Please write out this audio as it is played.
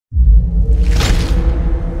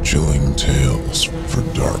Tales for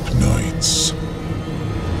Dark Nights.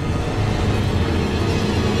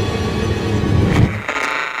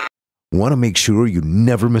 Want to make sure you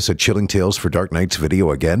never miss a Chilling Tales for Dark Nights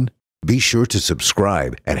video again? Be sure to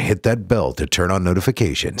subscribe and hit that bell to turn on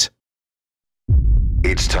notifications.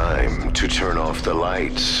 It's time to turn off the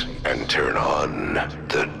lights and turn on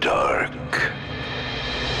the dark.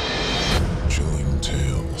 Chilling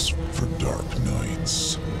Tales for Dark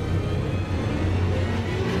Nights.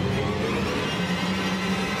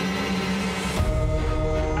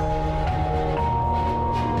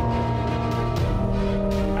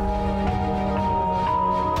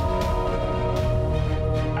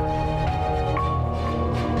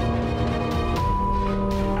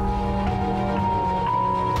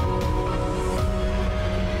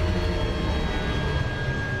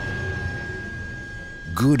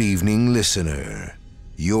 Good evening, listener.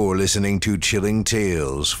 You're listening to Chilling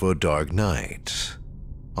Tales for Dark Nights.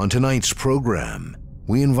 On tonight's program,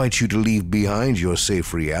 we invite you to leave behind your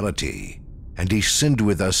safe reality and descend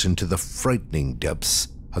with us into the frightening depths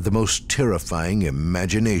of the most terrifying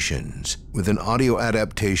imaginations with an audio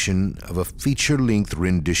adaptation of a feature-length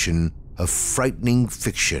rendition of frightening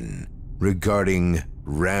fiction regarding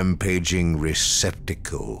rampaging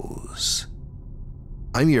receptacles.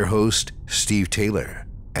 I'm your host, Steve Taylor,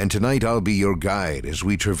 and tonight I'll be your guide as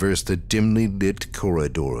we traverse the dimly lit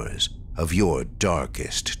corridors of your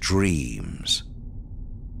darkest dreams.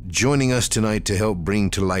 Joining us tonight to help bring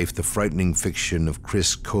to life the frightening fiction of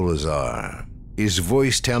Chris Koleszar is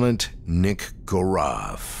voice talent Nick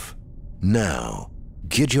Goroff. Now,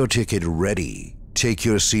 get your ticket ready, take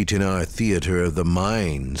your seat in our theater of the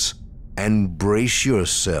minds, and brace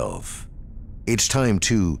yourself. It's time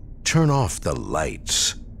to turn off the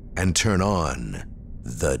lights and turn on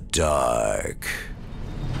the dark.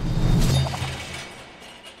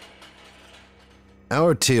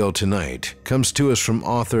 Our tale tonight comes to us from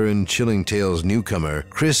author and Chilling Tales newcomer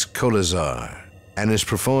Chris Koleszar and is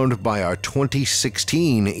performed by our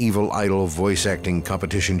 2016 Evil Idol voice acting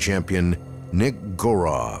competition champion Nick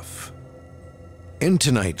Goroff. In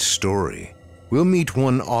tonight's story, we'll meet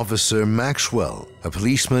one Officer Maxwell, a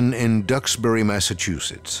policeman in Duxbury,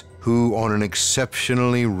 Massachusetts, who on an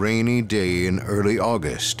exceptionally rainy day in early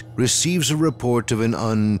August receives a report of an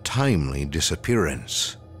untimely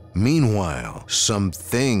disappearance. Meanwhile,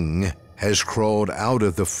 something has crawled out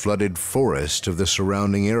of the flooded forest of the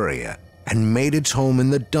surrounding area and made its home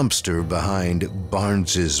in the dumpster behind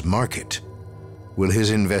Barnes's Market. Will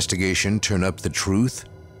his investigation turn up the truth,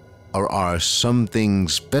 or are some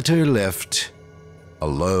things better left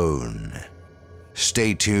alone?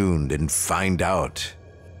 Stay tuned and find out.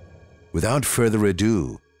 Without further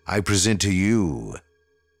ado, I present to you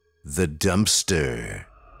The Dumpster.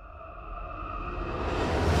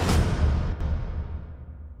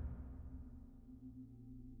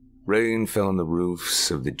 Rain fell on the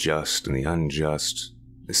roofs of the just and the unjust,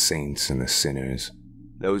 the saints and the sinners,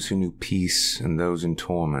 those who knew peace and those in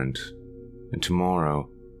torment, and tomorrow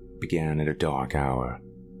began at a dark hour.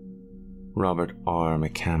 Robert R.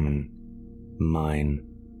 McCammon, mine.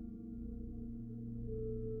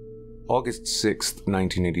 August 6th,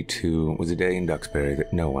 1982 was a day in Duxbury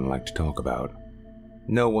that no one liked to talk about.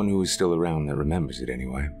 No one who is still around that remembers it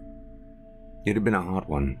anyway. It had been a hot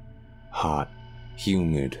one. Hot,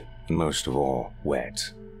 humid, and most of all,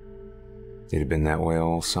 wet. It had been that way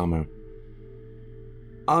all summer.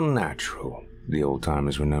 Unnatural, the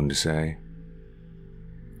old-timers were known to say.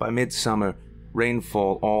 By midsummer,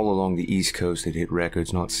 rainfall all along the East Coast had hit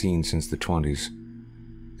records not seen since the 20s.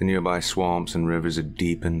 The nearby swamps and rivers had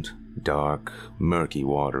deepened, dark, murky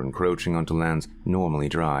water encroaching onto lands normally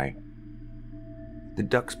dry. The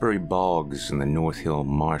Duxbury bogs and the North Hill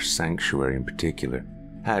Marsh Sanctuary in particular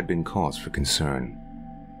had been cause for concern.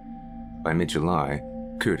 By mid-July,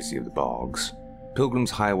 courtesy of the bogs,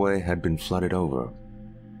 Pilgrim's Highway had been flooded over.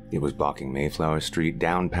 It was blocking Mayflower Street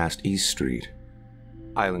down past East Street.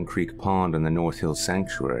 Island Creek Pond and the North Hill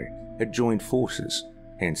Sanctuary had joined forces,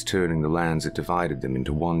 hence turning the lands that divided them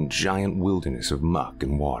into one giant wilderness of muck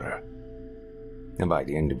and water. And by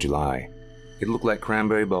the end of July, it looked like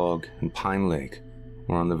Cranberry Bog and Pine Lake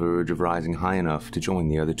were on the verge of rising high enough to join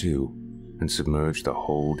the other two and submerge the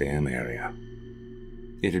whole damn area.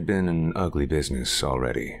 It had been an ugly business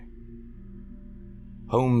already.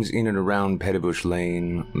 Homes in and around Pettibush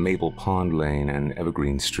Lane, Maple Pond Lane, and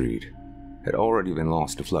Evergreen Street had already been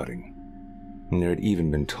lost to flooding, and there had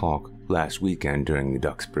even been talk last weekend during the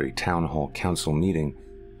Duxbury Town Hall Council meeting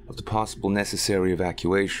of the possible necessary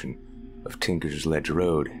evacuation of Tinker's Ledge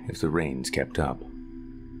Road if the rains kept up.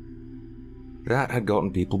 That had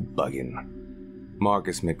gotten people bugging.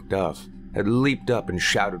 Marcus McDuff had leaped up and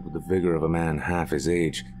shouted with the vigor of a man half his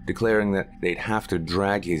age, declaring that they'd have to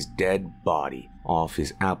drag his dead body off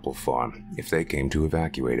his apple farm if they came to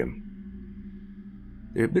evacuate him.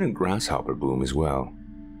 There had been a grasshopper boom as well.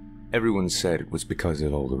 Everyone said it was because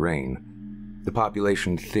of all the rain. The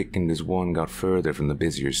population thickened as one got further from the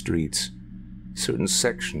busier streets. Certain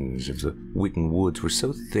sections of the Witten Woods were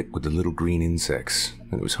so thick with the little green insects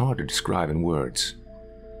that it was hard to describe in words.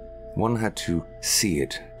 One had to see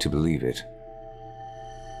it to believe it.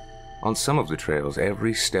 On some of the trails,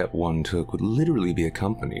 every step one took would literally be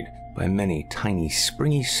accompanied by many tiny,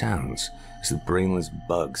 springy sounds as the brainless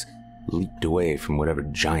bugs leaped away from whatever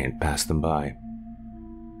giant passed them by.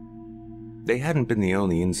 They hadn't been the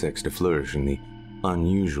only insects to flourish in the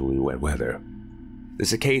unusually wet weather. The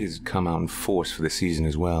cicadas had come out in force for the season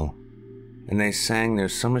as well, and they sang their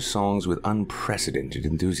summer songs with unprecedented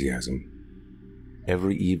enthusiasm.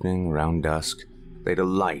 Every evening around dusk, they'd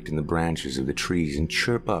alight in the branches of the trees and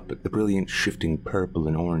chirp up at the brilliant shifting purple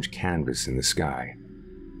and orange canvas in the sky.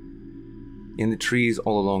 In the trees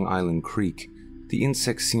all along Island Creek, the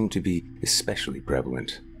insects seemed to be especially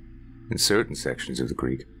prevalent. In certain sections of the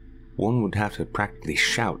creek, one would have to practically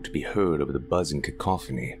shout to be heard over the buzzing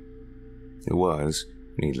cacophony. It was,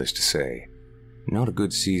 needless to say, not a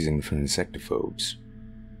good season for insectophobes.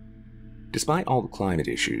 Despite all the climate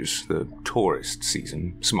issues, the tourist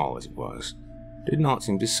season, small as it was, did not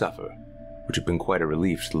seem to suffer, which had been quite a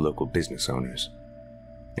relief to the local business owners.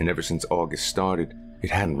 And ever since August started, it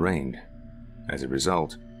hadn't rained. As a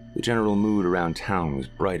result, the general mood around town was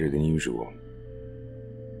brighter than usual.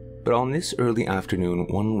 But on this early afternoon,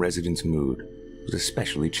 one resident's mood was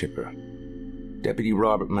especially chipper. Deputy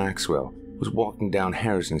Robert Maxwell was walking down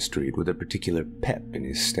Harrison Street with a particular pep in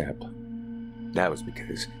his step. That was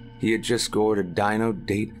because he had just scored a dino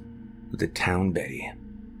date with the town Betty.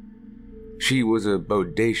 She was a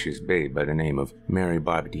bodacious babe by the name of Mary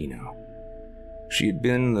Barbadino. She had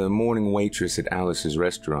been the morning waitress at Alice's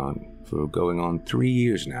restaurant for going on 3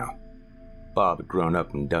 years now. Bob had grown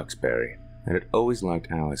up in Duxbury and had always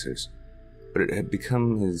liked Alice's, but it had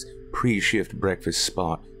become his pre-shift breakfast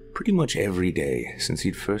spot pretty much every day since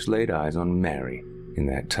he'd first laid eyes on Mary in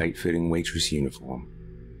that tight-fitting waitress uniform,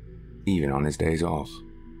 even on his days off.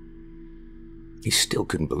 He still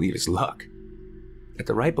couldn't believe his luck. At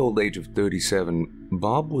the ripe old age of 37,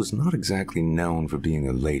 Bob was not exactly known for being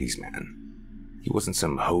a ladies' man. He wasn't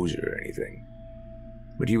some hosier or anything,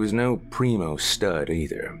 but he was no primo stud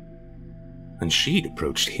either. And she'd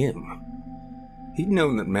approached him. He'd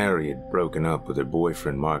known that Mary had broken up with her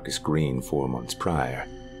boyfriend Marcus Green 4 months prior,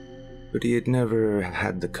 but he had never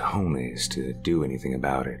had the cojones to do anything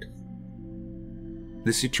about it.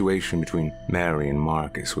 The situation between Mary and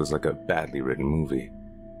Marcus was like a badly written movie.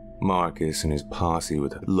 Marcus and his posse were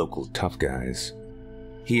the local tough guys.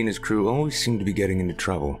 He and his crew always seemed to be getting into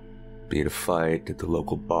trouble, be it a fight at the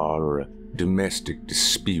local bar or a domestic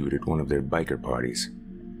dispute at one of their biker parties.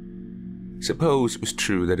 Suppose it was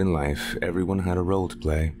true that in life everyone had a role to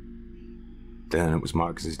play. Then it was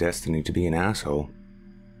Marcus's destiny to be an asshole.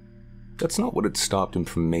 That's not what had stopped him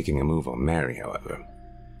from making a move on Mary, however.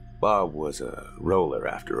 Bob was a roller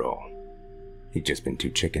after all. He'd just been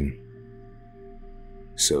too chicken.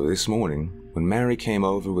 So this morning, when Mary came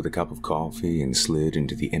over with a cup of coffee and slid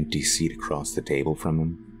into the empty seat across the table from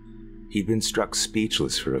him, he'd been struck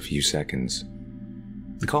speechless for a few seconds.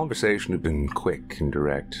 The conversation had been quick and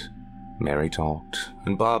direct. Mary talked,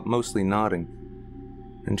 and Bob mostly nodding,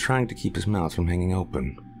 and trying to keep his mouth from hanging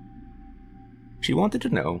open. She wanted to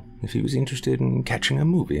know if he was interested in catching a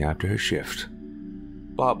movie after her shift.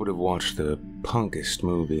 Bob would have watched the punkest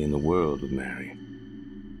movie in the world with Mary.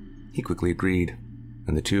 He quickly agreed,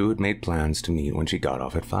 and the two had made plans to meet when she got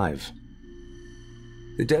off at 5.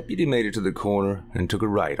 The deputy made it to the corner and took a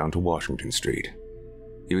right onto Washington Street.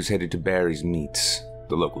 He was headed to Barry's Meats,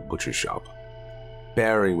 the local butcher shop.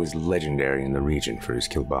 Barry was legendary in the region for his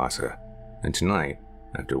kielbasa, and tonight,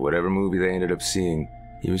 after whatever movie they ended up seeing,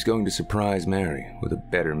 he was going to surprise Mary with a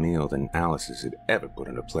better meal than Alice's had ever put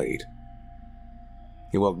on a plate.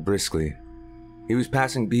 He walked briskly. He was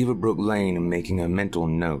passing Beaverbrook Lane and making a mental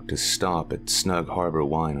note to stop at Snug Harbor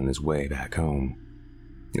Wine on his way back home.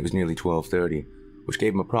 It was nearly 12:30, which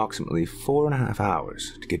gave him approximately 4.5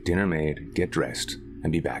 hours to get dinner made, get dressed,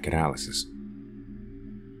 and be back at Alice's.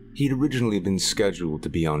 He'd originally been scheduled to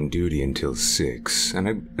be on duty until 6, and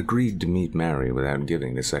had agreed to meet Mary without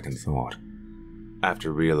giving it a second thought.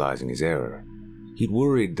 After realizing his error, he'd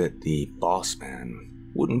worried that the boss man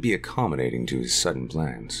wouldn't be accommodating to his sudden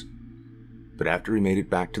plans. But after he made it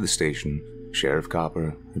back to the station, Sheriff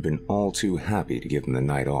Copper had been all too happy to give him the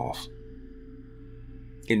night off.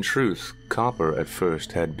 In truth, Copper at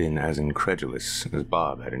first had been as incredulous as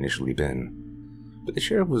Bob had initially been. But the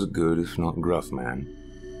sheriff was a good, if not gruff man,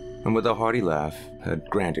 and with a hearty laugh had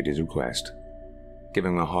granted his request,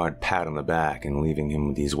 giving him a hard pat on the back and leaving him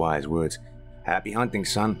with these wise words, "Happy hunting,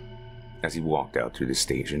 son," as he walked out through the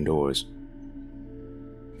station doors.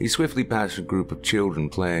 He swiftly passed a group of children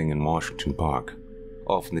playing in Washington Park.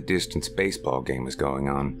 Off in the distance, a baseball game was going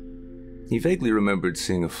on. He vaguely remembered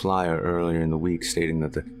seeing a flyer earlier in the week stating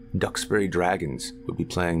that the Duxbury Dragons would be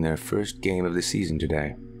playing their first game of the season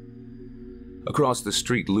today. Across the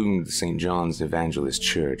street loomed the St. John's Evangelist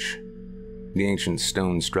Church. The ancient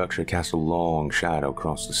stone structure cast a long shadow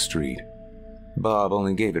across the street. Bob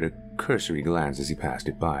only gave it a cursory glance as he passed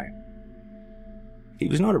it by. He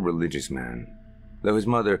was not a religious man, though his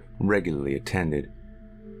mother regularly attended.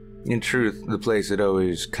 In truth, the place had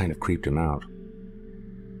always kind of creeped him out.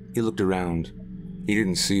 He looked around. He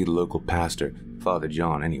didn't see the local pastor, Father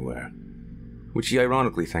John, anywhere, which he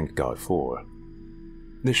ironically thanked God for.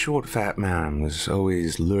 The short, fat man was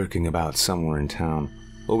always lurking about somewhere in town,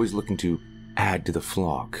 always looking to add to the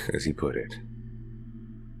flock, as he put it.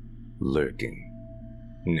 Lurking.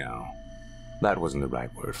 No, that wasn't the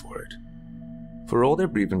right word for it. For all their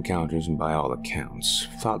brief encounters, and by all accounts,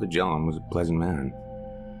 Father John was a pleasant man.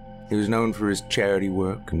 He was known for his charity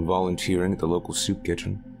work and volunteering at the local soup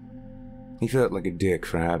kitchen. He felt like a dick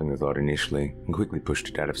for having the thought initially, and quickly pushed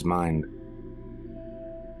it out of his mind.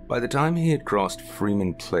 By the time he had crossed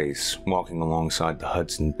Freeman Place, walking alongside the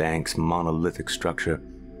Hudson Bank's monolithic structure,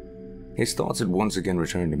 his thoughts had once again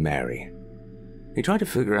returned to Mary. He tried to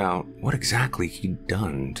figure out what exactly he'd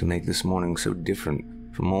done to make this morning so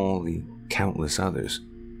different from all the countless others.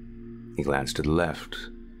 He glanced to the left,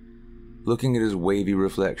 looking at his wavy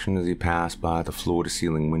reflection as he passed by the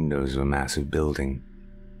floor-to-ceiling windows of a massive building.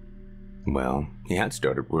 Well, he had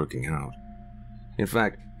started working out. In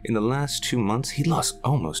fact, in the last 2 months, he lost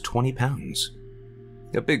almost 20 pounds.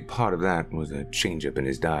 A big part of that was a change-up in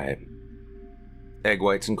his diet. Egg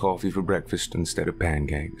whites and coffee for breakfast instead of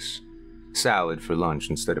pancakes. Salad for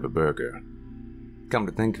lunch instead of a burger. Come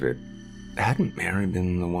to think of it, hadn't Mary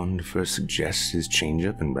been the one to first suggest his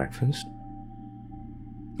change-up in breakfast?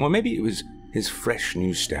 Or maybe it was his fresh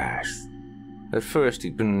new stash. At first,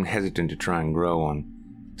 he'd been hesitant to try and grow one.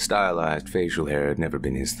 Stylized facial hair had never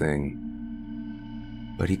been his thing.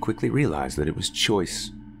 But he quickly realized that it was choice.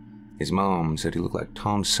 His mom said he looked like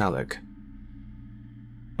Tom Selleck.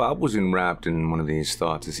 Bob was enwrapped in one of these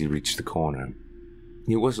thoughts as he reached the corner.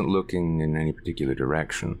 He wasn't looking in any particular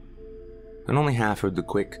direction, and only half heard the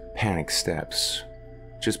quick, panicked steps.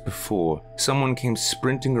 Just before, someone came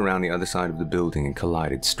sprinting around the other side of the building and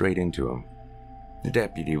collided straight into him. The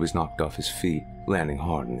deputy was knocked off his feet, landing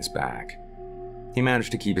hard on his back. He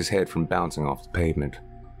managed to keep his head from bouncing off the pavement,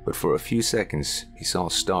 but for a few seconds, he saw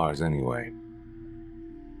stars anyway.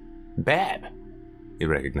 "Bab!" He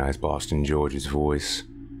recognized Boston George's voice.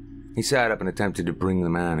 He sat up and attempted to bring the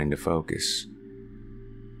man into focus.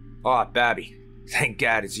 "Oh, Babby, thank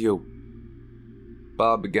God it's you."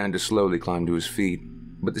 Bob began to slowly climb to his feet,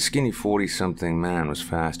 but the skinny 40-something man was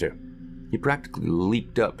faster. He practically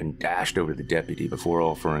leaped up and dashed over to the deputy before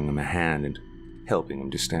offering him a hand and helping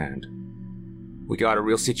him to stand. "We got a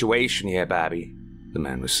real situation here, Babby," the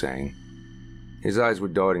man was saying. His eyes were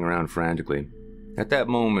darting around frantically. At that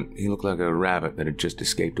moment, he looked like a rabbit that had just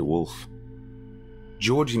escaped a wolf.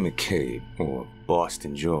 Georgie McCabe, or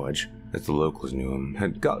Boston George, as the locals knew him,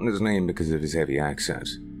 had gotten his name because of his heavy accent,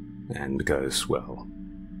 and because, well,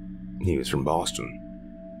 he was from Boston,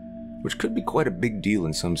 which could be quite a big deal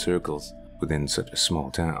in some circles within such a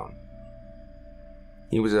small town.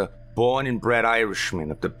 He was a born and bred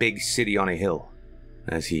Irishman of the big city on a hill,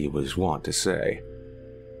 as he was wont to say.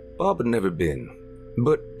 Bob had never been,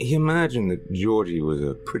 but he imagined that Georgie was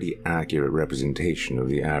a pretty accurate representation of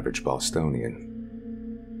the average Bostonian.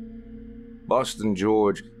 Boston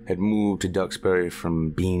George had moved to Duxbury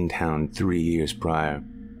from Beantown 3 years prior.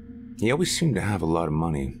 He always seemed to have a lot of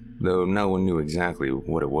money, though no one knew exactly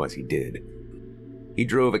what it was he did. He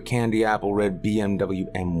drove a candy apple red BMW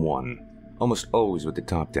M1, almost always with the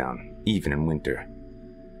top down, even in winter.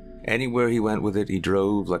 Anywhere he went with it, he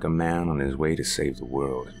drove like a man on his way to save the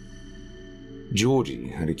world. Georgie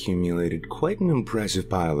had accumulated quite an impressive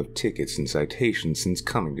pile of tickets and citations since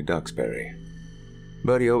coming to Duxbury.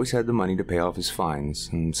 But he always had the money to pay off his fines,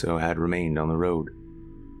 and so had remained on the road.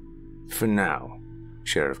 "For now,"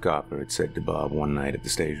 Sheriff Copper had said to Bob one night at the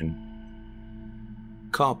station.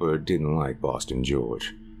 Copper didn't like Boston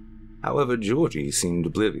George. However, Georgie seemed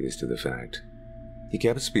oblivious to the fact. He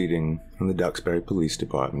kept speeding, and the Duxbury Police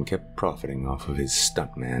Department kept profiting off of his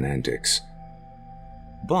stuntman antics.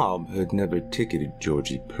 Bob had never ticketed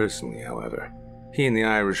Georgie personally, however. He and the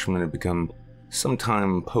Irishman had become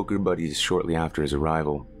sometime poker buddies shortly after his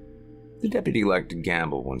arrival. The deputy liked to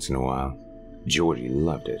gamble once in a while. Georgie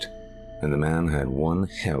loved it, and the man had one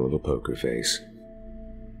hell of a poker face.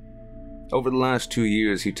 Over the last 2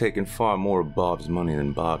 years, he'd taken far more of Bob's money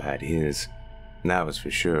than Bob had his. That was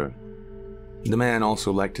for sure. The man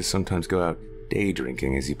also liked to sometimes go out day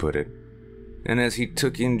drinking, as he put it. And as he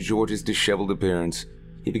took in George's disheveled appearance,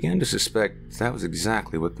 he began to suspect that was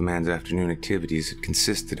exactly what the man's afternoon activities had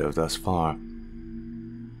consisted of thus far.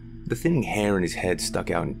 The thinning hair in his head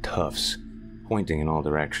stuck out in tufts, pointing in all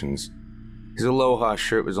directions. His aloha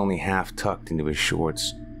shirt was only half tucked into his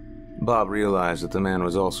shorts. Bob realized that the man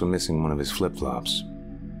was also missing one of his flip-flops.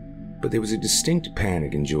 But there was a distinct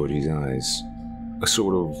panic in Georgie's eyes, a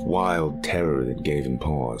sort of wild terror that gave him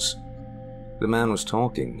pause. The man was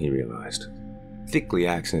talking, he realized. Thickly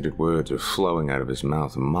accented words were flowing out of his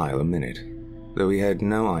mouth a mile a minute, though he had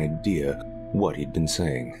no idea what he'd been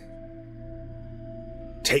saying.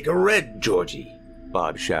 "Take a red, Georgie,"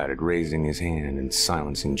 Bob shouted, raising his hand in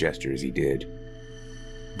silencing gesture as he did.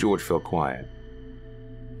 George fell quiet.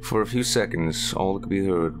 For a few seconds, all that could be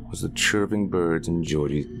heard was the chirping birds and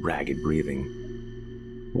Georgie's ragged breathing.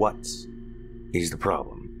 What is the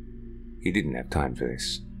problem? He didn't have time for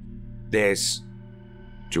this. "There's..."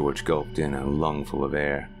 George gulped in a lungful of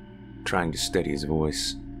air, trying to steady his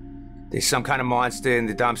voice. "There's some kind of monster in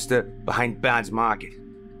the dumpster behind Barnes Market,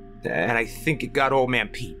 and I think it got Old Man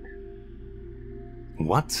Pete."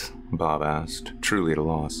 "What?" Bob asked, truly at a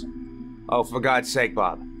loss. "Oh, for God's sake,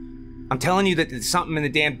 Bob. I'm telling you that there's something in the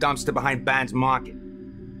damn dumpster behind Barnes Market,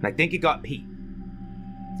 and I think it got Pete."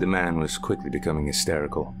 The man was quickly becoming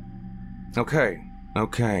hysterical. Okay,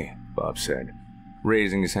 Bob said,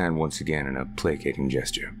 raising his hand once again in a placating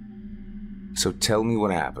gesture. "So tell me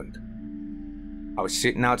what happened." "I was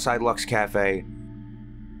sitting outside Luck's Cafe,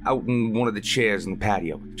 out in one of the chairs in the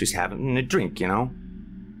patio, just having a drink, you know?"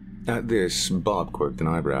 At this, Bob quirked an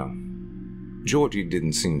eyebrow. Georgie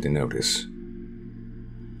didn't seem to notice.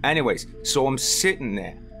 "Anyways, so I'm sitting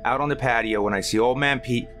there, out on the patio, when I see Old Man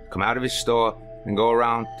Pete come out of his store and go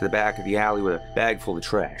around to the back of the alley with a bag full of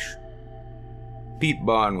trash." Pete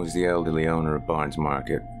Barn was the elderly owner of Barnes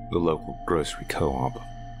Market, the local grocery co-op.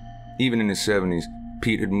 Even in his 70s,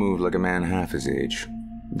 Pete had moved like a man half his age.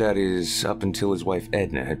 That is, up until his wife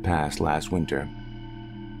Edna had passed last winter.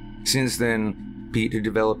 Since then, Pete had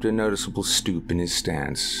developed a noticeable stoop in his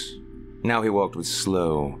stance. Now he walked with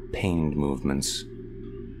slow, pained movements.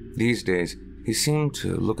 These days, he seemed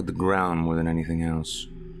to look at the ground more than anything else.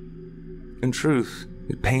 In truth,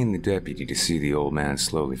 it pained the deputy to see the old man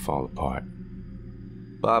slowly fall apart.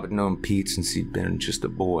 Bob had known Pete since he'd been just a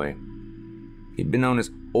boy. He'd been known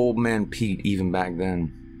as Old Man Pete even back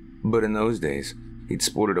then, but in those days, he'd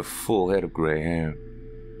sported a full head of gray hair.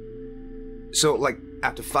 "So, like,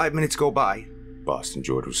 after 5 minutes go by," Boston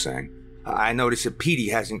George was saying, "I notice that Petey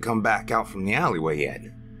hasn't come back out from the alleyway yet.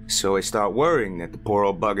 So I start worrying that the poor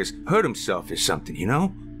old bugger's hurt himself or something, you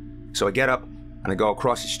know? So I get up and I go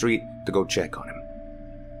across the street to go check on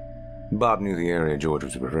him." Bob knew the area George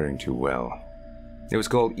was referring to well. It was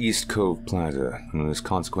called East Cove Plaza, and was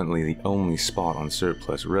consequently the only spot on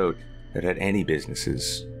Surplus Road that had any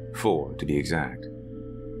businesses, 4 to be exact.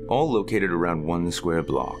 All located around one square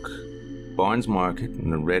block. Barnes Market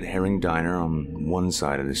and the Red Herring Diner on one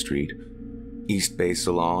side of the street, East Bay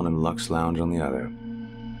Salon and Lux Lounge on the other.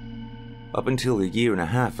 Up until a year and a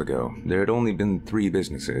half ago, there had only been 3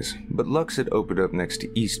 businesses, but Lux had opened up next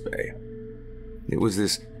to East Bay. It was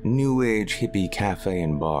this new-age hippie cafe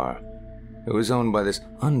and bar. It was owned by this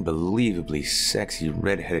unbelievably sexy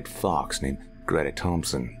red-headed fox named Greta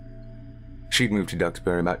Thompson. She'd moved to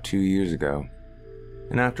Duxbury about 2 years ago,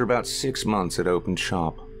 and after about 6 months had opened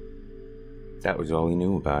shop. That was all he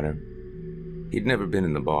knew about her. He'd never been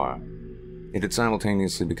in the bar. It had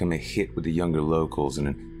simultaneously become a hit with the younger locals and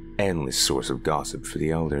an endless source of gossip for the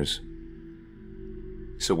elders.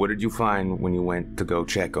 "So what did you find when you went to go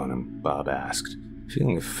check on him?" Bob asked,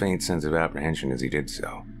 feeling a faint sense of apprehension as he did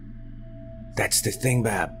so. "That's the thing,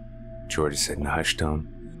 Bab," George said in a hushed tone.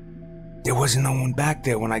 "There wasn't no one back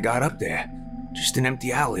there when I got up there. Just an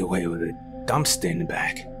empty alleyway with a dumpster in the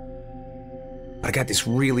back. But I got this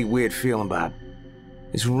really weird feeling, Bob.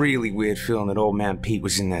 This really weird feeling that Old Man Pete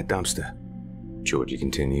was in that dumpster," Georgie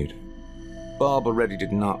continued. Bob already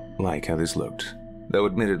did not like how this looked, though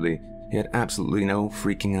admittedly, he had absolutely no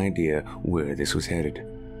freaking idea where this was headed.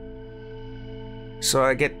 "So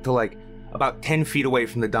I get to like about 10 feet away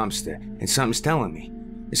from the dumpster, and something's telling me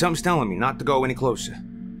not to go any closer.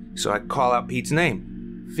 So I call out Pete's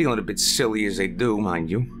name, feeling a bit silly as I do, mind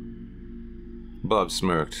you. Bob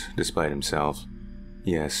smirked, despite himself.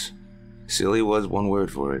 Yes, silly was one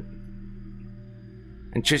word for it.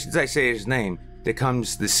 And just as I say his name, there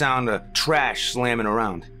comes the sound of trash slamming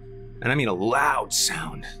around. And I mean a loud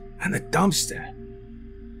sound. And the dumpster.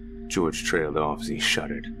 George trailed off as he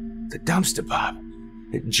shuddered. The dumpster, Bob.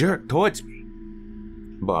 It jerked towards me.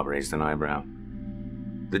 Bob raised an eyebrow.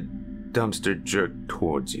 The dumpster jerked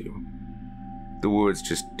towards you. The words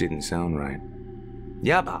just didn't sound right.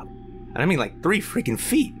 Yeah, Bob. And I mean like 3 freaking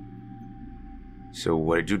feet. So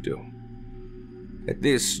what did you do? At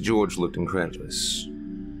this, George looked incredulous.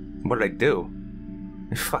 What did I do?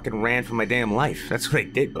 I fucking ran for my damn life. That's what I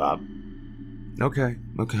did, Bob. Okay,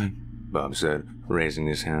 Bob said, raising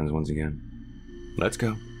his hands once again. Let's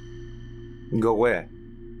go. Go where?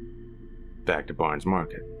 Back to Barnes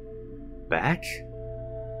Market. Back?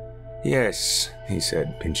 Yes, he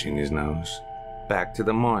said, pinching his nose. Back to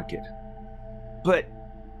the market. But...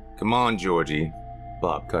 Come on, Georgie.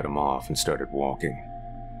 Bob cut him off and started walking.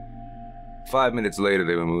 5 minutes later,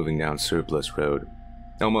 they were moving down Surplus Road,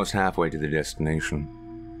 almost halfway to their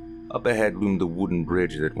destination. Up ahead loomed the wooden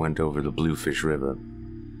bridge that went over the Bluefish River.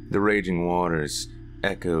 The raging waters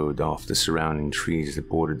echoed off the surrounding trees that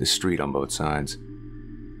bordered the street on both sides.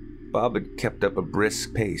 Bob had kept up a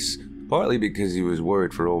brisk pace, partly because he was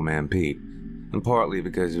worried for Old Man Pete, and partly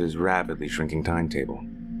because of his rapidly shrinking timetable.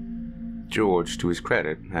 George, to his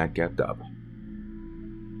credit, had kept up.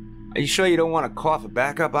 Are you sure you don't want to call for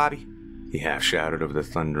backup, Bobby? He half-shouted over the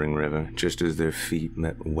thundering river, just as their feet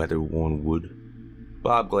met weather-worn wood.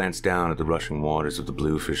 Bob glanced down at the rushing waters of the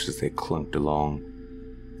Bluefish as they clunked along.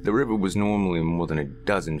 The river was normally more than a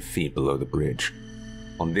dozen feet below the bridge.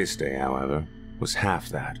 On this day, however, was half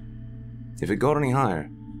that. If it got any higher,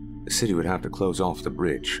 the city would have to close off the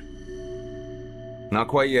bridge. Not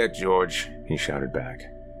quite yet, George, he shouted back.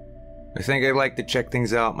 I think I'd like to check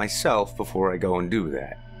things out myself before I go and do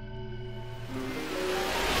that.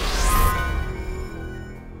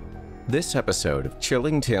 This episode of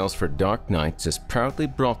Chilling Tales for Dark Nights is proudly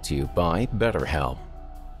brought to you by BetterHelp.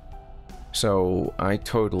 So, I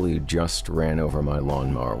totally just ran over my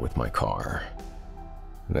lawnmower with my car.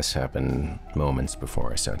 This happened moments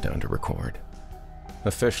before I sat down to record.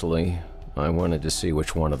 Officially, I wanted to see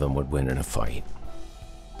which one of them would win in a fight.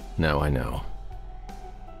 Now I know.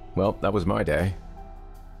 Well, that was my day.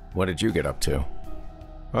 What did you get up to?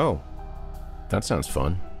 Oh, that sounds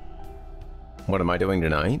fun. What am I doing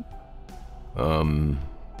tonight?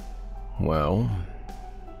 Well,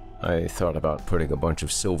 I thought about putting a bunch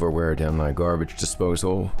of silverware down my garbage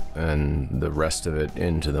disposal and the rest of it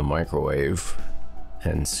into the microwave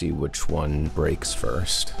and see which one breaks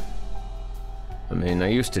first. I mean, I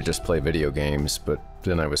used to just play video games, but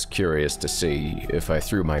then I was curious to see if I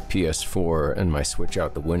threw my PS4 and my Switch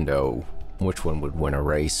out the window, which one would win a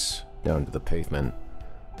race down to the pavement.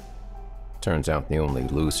 Turns out the only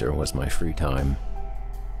loser was my free time.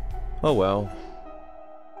 Oh well.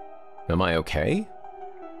 Am I okay?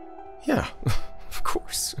 Yeah, of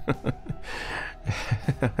course.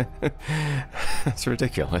 That's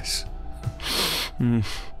ridiculous.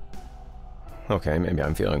 Okay, maybe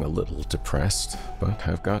I'm feeling a little depressed, but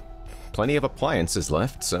I've got plenty of appliances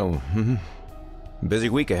left, so busy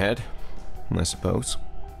week ahead, I suppose.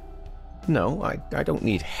 No, I don't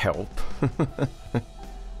need help.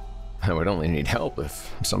 I would only need help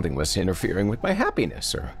if something was interfering with my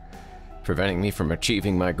happiness or preventing me from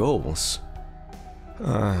achieving my goals.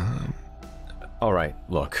 Alright,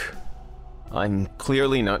 look. I'm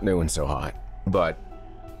clearly not doing so hot, but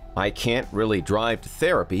I can't really drive to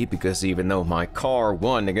therapy because even though my car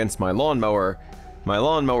won against my lawnmower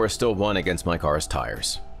still won against my car's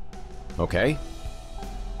tires. Okay?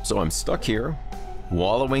 So I'm stuck here,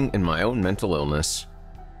 wallowing in my own mental illness,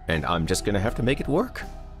 and I'm just gonna have to make it work.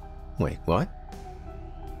 Wait, what?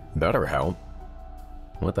 BetterHelp?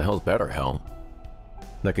 What the hell's BetterHelp?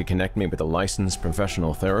 That could connect me with a licensed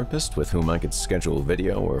professional therapist with whom I could schedule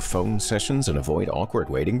video or phone sessions and avoid awkward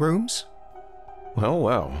waiting rooms?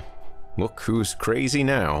 Well, look who's crazy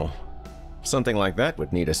now. Something like that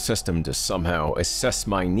would need a system to somehow assess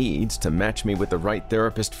my needs to match me with the right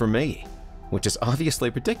therapist for me, which is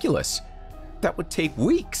obviously ridiculous. That would take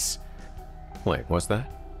weeks. Wait, what's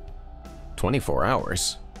that? 24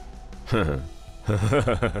 hours? Oh,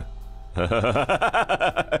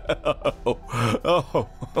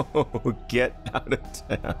 get out of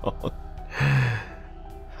town.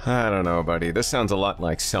 I don't know, buddy. This sounds a lot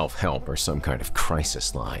like self-help or some kind of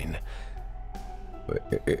crisis line.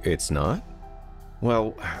 It's not?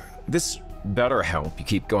 Well, this BetterHelp you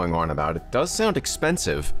keep going on about, it does sound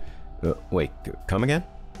expensive. Wait, come again?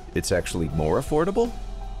 It's actually more affordable?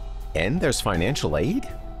 And there's financial aid?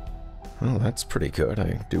 Well, that's pretty good.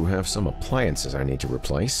 I do have some appliances I need to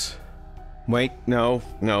replace. Wait, no.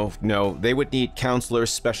 They would need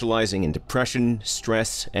counselors specializing in depression,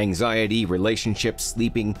 stress, anxiety, relationships,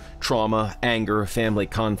 sleeping, trauma, anger, family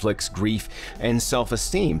conflicts, grief, and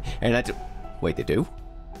self-esteem. And wait, they do?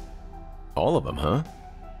 All of them, huh?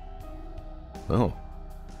 Oh.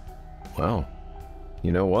 Wow.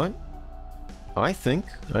 You know what? I think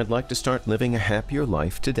I'd like to start living a happier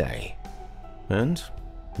life today. And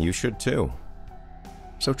you should too.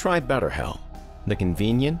 So try BetterHelp, the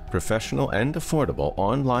convenient, professional, and affordable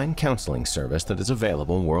online counseling service that is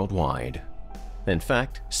available worldwide. In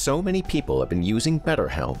fact, so many people have been using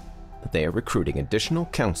BetterHelp that they are recruiting additional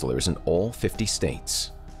counselors in all 50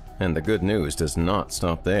 states. And the good news does not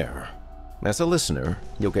stop there. As a listener,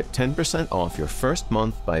 you'll get 10% off your first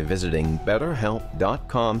month by visiting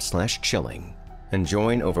betterhelp.com/chilling and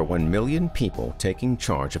join over 1 million people taking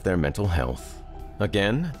charge of their mental health.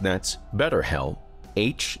 Again, that's BetterHelp,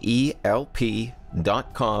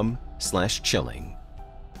 HELP.com/chilling.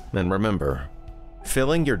 And remember,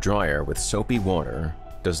 filling your dryer with soapy water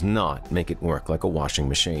does not make it work like a washing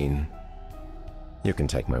machine. You can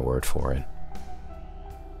take my word for it.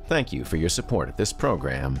 Thank you for your support of this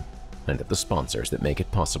program and of the sponsors that make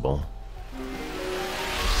it possible.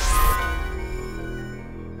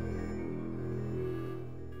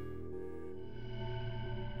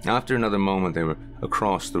 After another moment, they were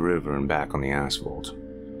across the river and back on the asphalt.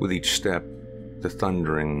 With each step, the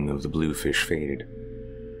thundering of the bluefish faded.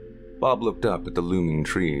 Bob looked up at the looming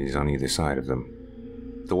trees on either side of them.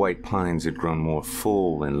 The white pines had grown more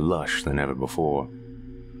full and lush than ever before.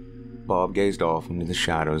 Bob gazed off into the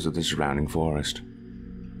shadows of the surrounding forest.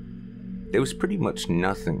 There was pretty much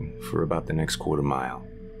nothing for about the next quarter mile.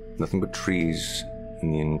 Nothing but trees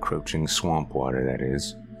and the encroaching swamp water, that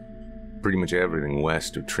is. Pretty much everything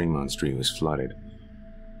west of Tremont Street was flooded.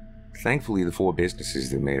 Thankfully, the 4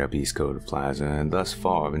 businesses that made up East Coast Plaza and thus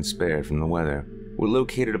far been spared from the weather were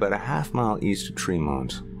located about a half-mile east of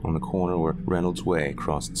Tremont, on the corner where Reynolds Way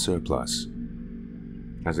crossed Surplus.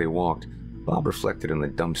 As they walked, Bob reflected on the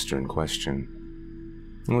dumpster in question.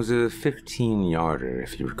 It was a 15-yarder,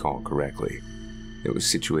 if you recall correctly. It was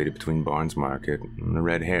situated between Barnes Market and the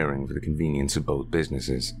Red Herring for the convenience of both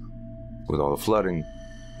businesses. With all the flooding,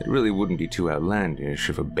 it really wouldn't be too outlandish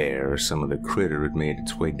if a bear or some other critter had made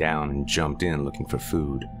its way down and jumped in looking for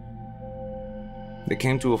food. They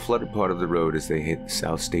came to a flooded part of the road as they hit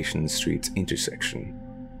South Station Street's intersection.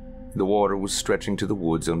 The water was stretching to the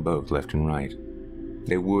woods on both left and right.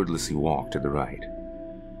 They wordlessly walked to the right.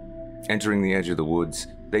 Entering the edge of the woods,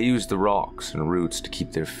 they used the rocks and roots to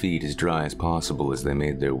keep their feet as dry as possible as they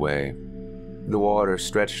made their way. The water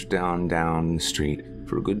stretched down the street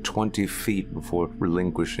for a good 20 feet before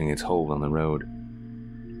relinquishing its hold on the road.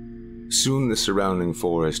 Soon the surrounding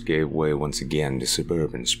forest gave way once again to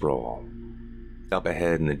suburban sprawl. Up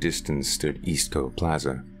ahead in the distance stood East Coast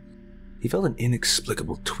Plaza. He felt an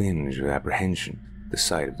inexplicable twinge of apprehension at the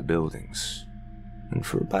sight of the buildings, and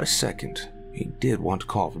for about a second, he did want to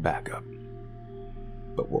call for backup.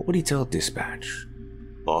 But what would he tell dispatch?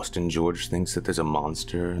 Boston George thinks that there's a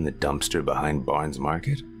monster in the dumpster behind Barnes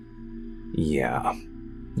Market? Yeah,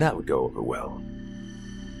 that would go over well.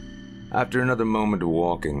 After another moment of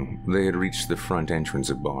walking, they had reached the front entrance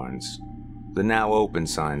of Barnes. The now open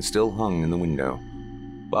sign still hung in the window.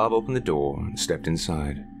 Bob opened the door and stepped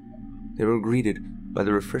inside. They were greeted by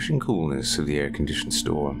the refreshing coolness of the air-conditioned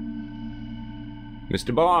store.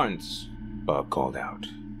 "Mr. Barnes," Bob called out.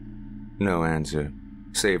 No answer,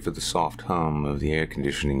 save for the soft hum of the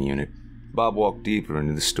air-conditioning unit. Bob walked deeper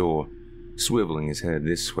into the store, swiveling his head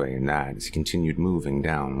this way and that as he continued moving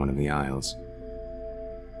down one of the aisles.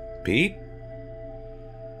 "Pete?"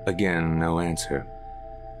 Again, no answer.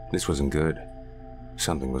 This wasn't good.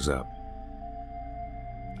 Something was up.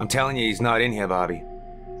 "I'm telling you, he's not in here, Bobby,"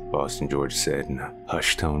 Boston George said in a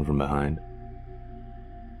hushed tone from behind.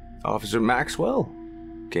 "Officer Maxwell?"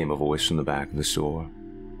 came a voice from the back of the store.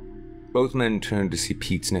 Both men turned to see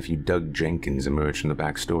Pete's nephew Doug Jenkins emerge from the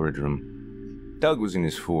back storage room. Doug was in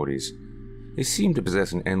his 40s. He seemed to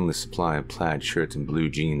possess an endless supply of plaid shirts and blue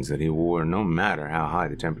jeans that he wore no matter how high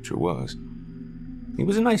the temperature was. He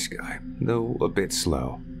was a nice guy, though a bit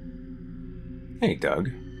slow. "Hey, Doug,"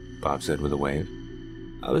 Bob said with a wave.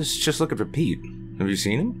 "I was just looking for Pete. Have you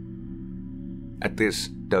seen him?" At this,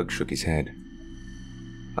 Doug shook his head.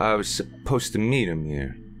 "I was supposed to meet him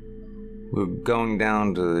here. We're going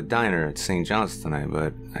down to the diner at St. John's tonight,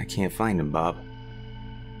 but I can't find him, Bob."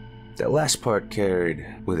 That last part carried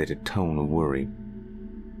with it a tone of worry.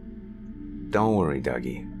 "Don't worry,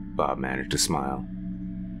 Dougie," Bob managed to smile.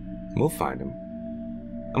 "We'll find him.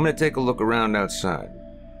 I'm going to take a look around outside.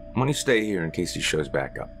 Why don't you stay here in case he shows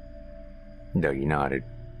back up? Dougie nodded.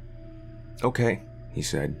 Okay, he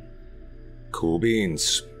said. Cool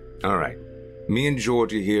beans. Alright, me and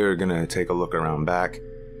Georgie here are gonna take a look around back.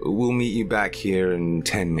 We'll meet you back here in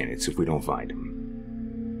 10 minutes if we don't find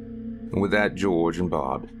him. And with that, George and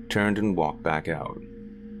Bob turned and walked back out.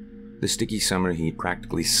 The sticky summer heat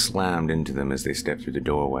practically slammed into them as they stepped through the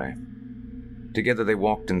doorway. Together they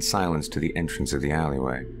walked in silence to the entrance of the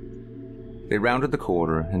alleyway. They rounded the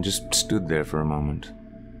corner and just stood there for a moment.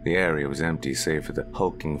 The area was empty save for the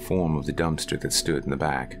hulking form of the dumpster that stood in the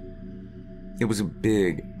back. It was a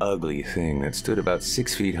big, ugly thing that stood about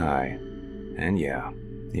 6 feet high. And yeah,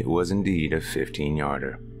 it was indeed a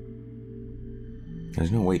 15-yarder.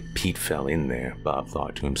 There's no way Pete fell in there, Bob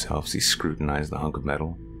thought to himself as he scrutinized the hunk of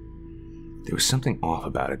metal. There was something off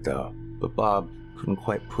about it, though, but Bob couldn't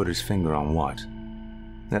quite put his finger on what.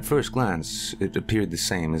 At first glance, it appeared the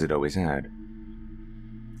same as it always had.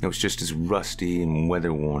 It was just as rusty and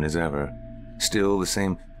weather-worn as ever. Still the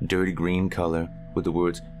same dirty green color, with the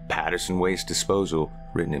words Patterson Waste Disposal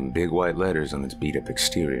written in big white letters on its beat-up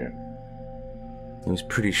exterior. He was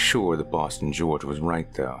pretty sure that Boston George was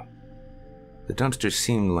right, though. The dumpster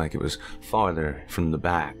seemed like it was farther from the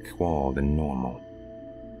back wall than normal.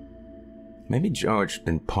 Maybe George had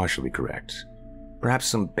been partially correct. Perhaps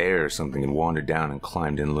some bear or something had wandered down and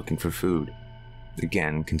climbed in looking for food.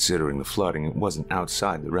 Again, considering the flooding, it wasn't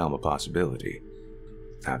outside the realm of possibility.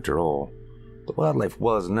 After all, the wildlife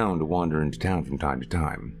was known to wander into town from time to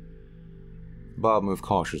time. Bob moved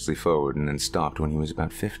cautiously forward and then stopped when he was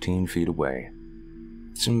about 15 feet away.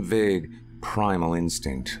 Some vague, primal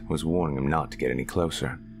instinct was warning him not to get any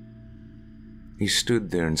closer. He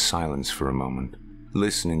stood there in silence for a moment,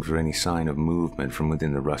 listening for any sign of movement from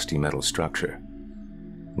within the rusty metal structure.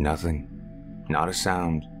 Nothing. Not a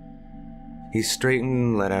sound. He straightened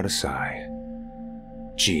and let out a sigh.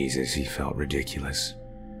 Jesus, he felt ridiculous.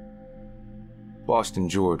 Boston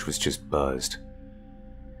George was just buzzed.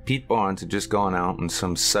 Pete Barnes had just gone out on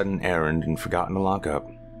some sudden errand and forgotten to lock up.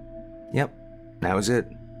 Yep, that was it.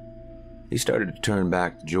 He started to turn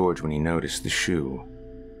back to George when he noticed the shoe.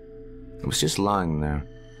 It was just lying there,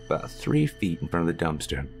 about 3 feet in front of the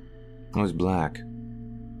dumpster. It was black.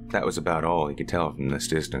 That was about all he could tell from this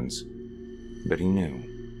distance. But he knew.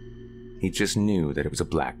 He just knew that it was a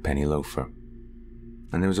black penny loafer.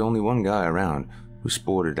 And there was only one guy around who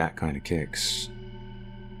sported that kind of kicks.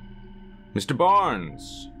 Mr.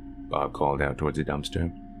 Barnes, Bob called out towards the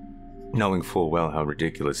dumpster, knowing full well how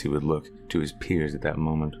ridiculous he would look to his peers at that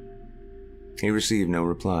moment. He received no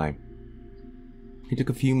reply. He took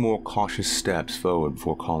a few more cautious steps forward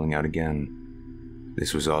before calling out again.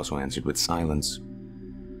 This was also answered with silence.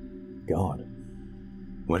 God,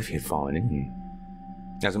 what if he had fallen in?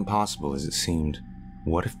 As impossible as it seemed,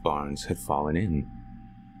 what if Barnes had fallen in?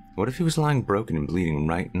 What if he was lying broken and bleeding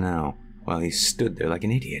right now, while he stood there like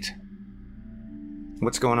an idiot?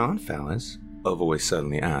 What's going on, fellas? A voice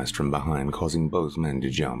suddenly asked from behind, causing both men to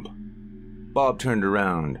jump. Bob turned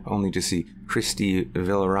around, only to see Christy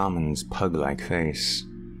Villaramen's pug-like face.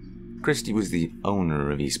 Christy was the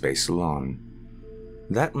owner of East Bay Salon.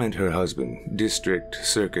 That meant her husband, District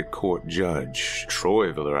Circuit Court Judge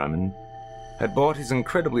Troy Villaramen, had bought his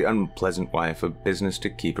incredibly unpleasant wife a business to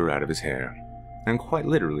keep her out of his hair, and quite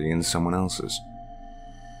literally in someone else's.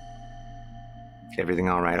 "Everything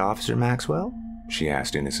all right, Officer Maxwell?" she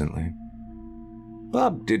asked innocently.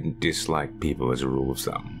 Bob didn't dislike people as a rule of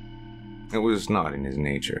thumb. It was not in his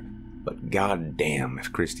nature, but goddamn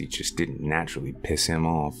if Christy just didn't naturally piss him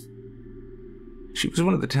off. She was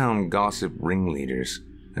one of the town gossip ringleaders,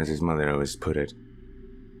 as his mother always put it.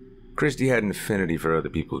 Christy had an affinity for other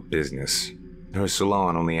people's business. Her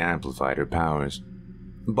salon only amplified her powers.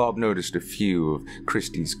 Bob noticed a few of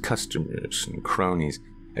Christy's customers and cronies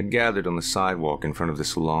had gathered on the sidewalk in front of the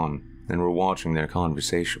salon and were watching their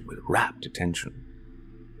conversation with rapt attention.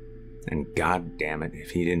 And goddamn it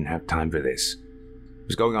if he didn't have time for this. It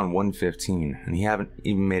was going on 1:15, and he hadn't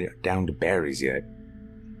even made it down to Barry's yet.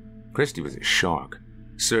 Christy was a shark,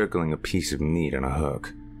 circling a piece of meat on a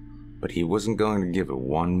hook, but he wasn't going to give her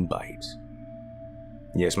one bite.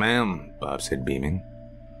 "Yes, ma'am," Bob said, beaming.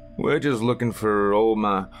 "We're just looking for old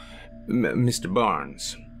Mr.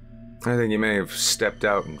 Barnes. I think he may have stepped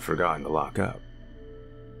out and forgotten to lock up."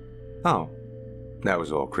 "Oh." That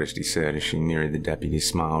was all Christy said as she mirrored the deputy's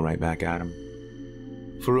smile right back at him.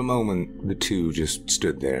 For a moment, the two just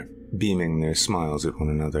stood there, beaming their smiles at one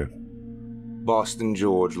another. Boston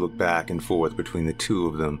George looked back and forth between the two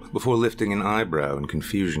of them before lifting an eyebrow in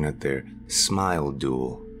confusion at their smile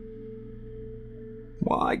duel.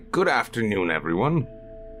 "Why, good afternoon, everyone."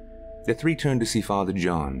 The three turned to see Father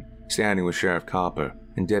John, standing with Sheriff Copper,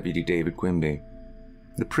 and Deputy David Quimby.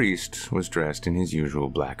 The priest was dressed in his usual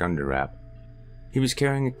black underwrap. He was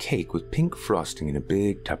carrying a cake with pink frosting in a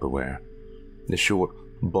big Tupperware. The short,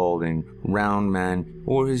 balding, round man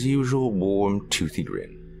wore his usual warm, toothy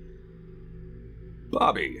grin.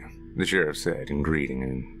 "Bobby," the sheriff said in greeting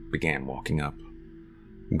and began walking up.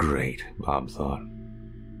 Great, Bob thought.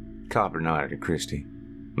 Copper nodded at Christie.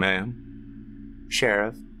 "Ma'am?"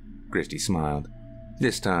 "Sheriff." Christie smiled.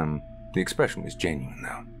 This time, the expression was genuine,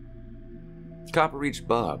 though. Copper reached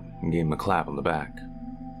Bob and gave him a clap on the back.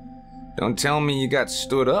 "Don't tell me you got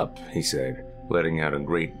stood up," he said, letting out a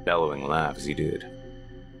great bellowing laugh as he did.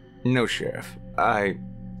 "No, Sheriff.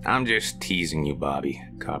 I'm just teasing you, Bobby,"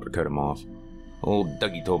 Copper cut him off. "Old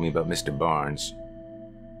Dougie told me about Mr. Barnes."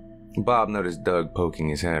 Bob noticed Doug poking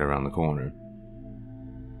his head around the corner.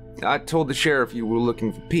 "I told the sheriff you were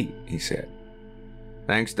looking for Pete," he said.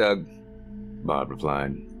 "Thanks, Doug," Bob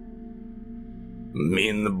replied. "Me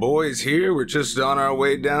and the boys here were just on our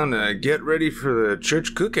way down to get ready for the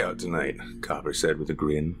church cookout tonight," Copper said with a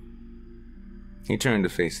grin. He turned to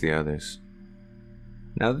face the others.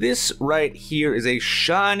 "Now this right here is a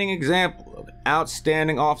shining example of an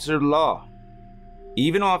outstanding officer of the law.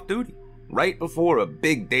 Even off duty, right before a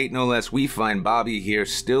big date no less, we find Bobby here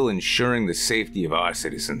still ensuring the safety of our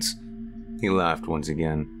citizens." He laughed once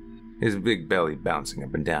again, his big belly bouncing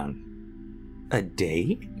up and down. "A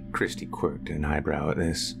date?" Christie quirked an eyebrow at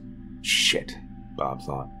this. "Shit," Bob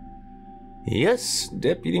thought. "Yes,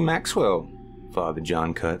 Deputy Maxwell," Father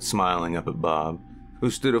John cut, smiling up at Bob, who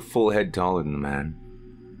stood a full head taller than the man.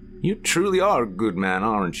 "You truly are a good man,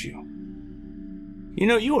 aren't you? You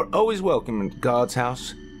know, you are always welcome in God's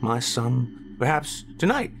house, my son. Perhaps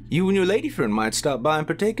tonight you and your lady friend might stop by and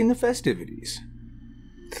partake in the festivities."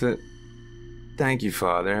 Thank you,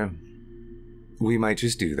 Father. We might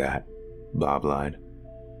just do that," Bob lied.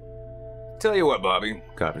 "Tell you what, Bobby,"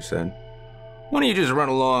 Copper said. "Why don't you just run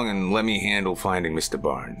along and let me handle finding Mr.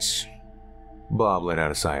 Barnes?" Bob let out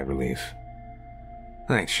a sigh of relief.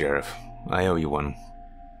 "Thanks, Sheriff. I owe you one."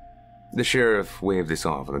 The sheriff waved this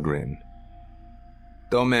off with a grin.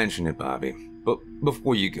 "Don't mention it, Bobby. But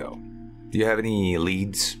before you go, do you have any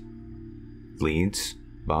leads?" "Leads?"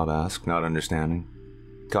 Bob asked, not understanding.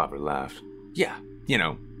 Copper laughed. "Yeah, you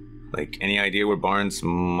know, like any idea where Barnes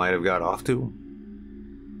might have got off to?"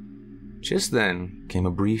 Just then came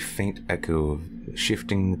a brief, faint echo of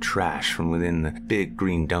shifting the trash from within the big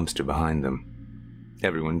green dumpster behind them.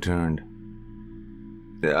 Everyone turned.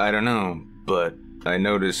 "I don't know, but I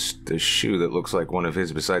noticed a shoe that looks like one of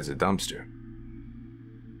his beside the dumpster."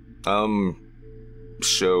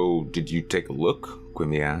 So did you take a look?"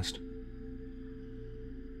 Quimby asked.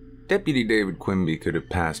 Deputy David Quimby could have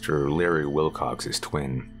passed for Larry Wilcox's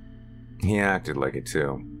twin. He acted like it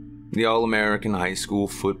too. The all-American high school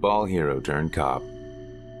football hero turned cop.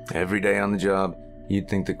 Every day on the job, you'd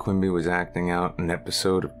think that Quimby was acting out an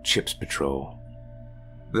episode of Chips Patrol.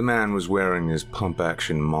 The man was wearing his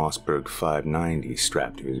pump-action Mossberg 590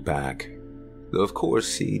 strapped to his back. Though of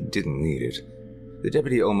course he didn't need it. The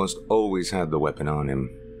deputy almost always had the weapon on him.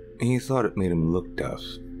 He thought it made him look tough.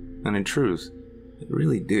 And in truth, it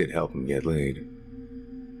really did help him get laid.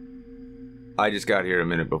 "I just got here a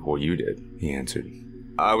minute before you did," he answered.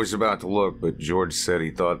 "I was about to look, but George said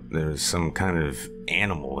he thought there was some kind of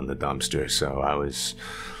animal in the dumpster, so I was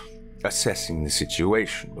assessing the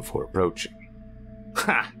situation before approaching."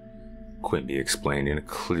 "Ha!" Quimby explained in a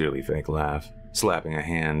clearly fake laugh, slapping a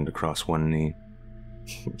hand across one knee.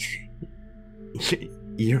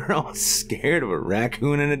 "You're all scared of a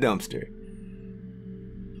raccoon in a dumpster."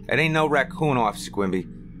 "It ain't no raccoon, Officer Quimby,"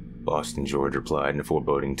 Boston George replied in a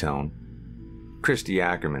foreboding tone. Christy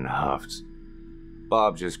Ackerman huffed.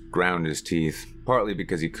 Bob just ground his teeth, partly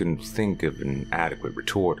because he couldn't think of an adequate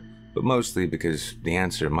retort, but mostly because the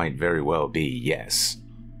answer might very well be yes.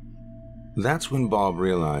 That's when Bob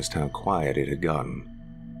realized how quiet it had gotten.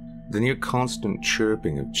 The near-constant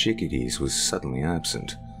chirping of chickadees was suddenly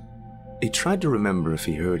absent. He tried to remember if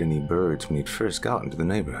he heard any birds when he'd first gotten to the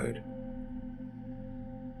neighborhood.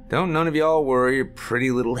 "Don't none of y'all worry your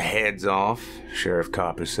pretty little heads off," Sheriff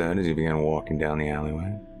Copper said as he began walking down the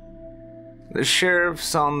alleyway. "The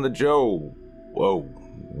sheriff's on the job." "Whoa,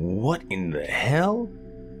 what in the hell?"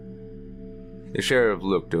 The sheriff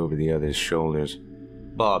looked over the other's shoulders.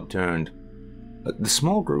 Bob turned. The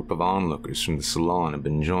small group of onlookers from the salon had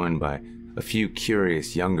been joined by a few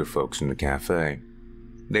curious younger folks from the cafe.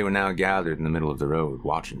 They were now gathered in the middle of the road,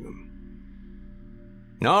 watching them.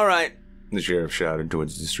 "All right," the sheriff shouted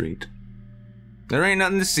towards the street. "There ain't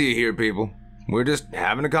nothing to see here, people. We're just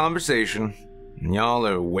having a conversation. And y'all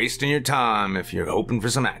are wasting your time if you're hoping for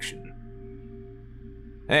some action."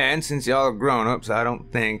 And since y'all are grown-ups, I don't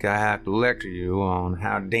think I have to lecture you on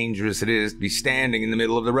how dangerous it is to be standing in the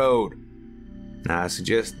middle of the road. I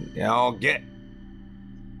suggest y'all get.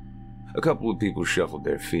 A couple of people shuffled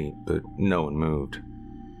their feet, but no one moved.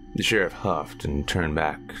 The sheriff huffed and turned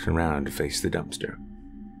back around to face the dumpster.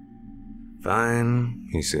 "Fine,"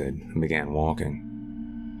 he said, and began walking.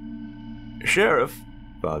 "Sheriff,"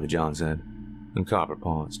 Father John said, and Copper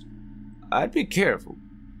paused. "I'd be careful.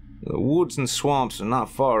 The woods and swamps are not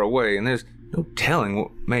far away, and there's no telling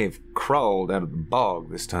what may have crawled out of the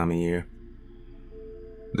bog this time of year."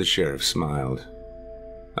 The sheriff smiled.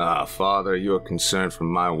 "Ah, Father, your concern for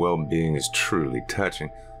my well-being is truly touching.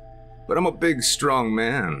 But I'm a big, strong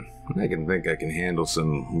man, and I can think I can handle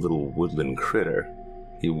some little woodland critter."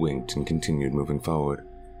 He winked and continued moving forward.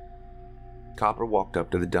 Copper walked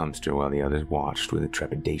up to the dumpster while the others watched with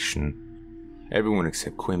trepidation. Everyone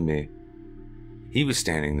except Quimby. He was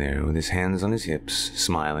standing there with his hands on his hips,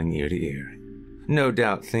 smiling ear to ear. No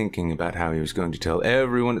doubt thinking about how he was going to tell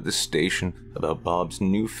everyone at the station about Bob's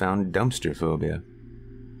newfound dumpster phobia.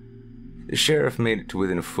 The sheriff made it to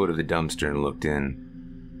within a foot of the dumpster and looked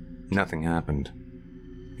in. Nothing happened.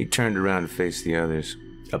 He turned around to face the others.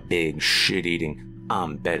 A big, shit-eating,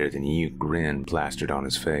 "I'm better than you" grin plastered on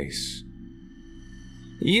his face.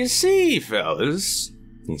 "You see, fellas,"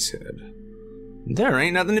 he said, "there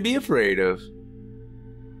ain't nothing to be afraid of."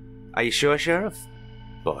 "Are you sure, Sheriff?"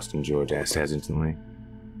 Boston George asked hesitantly.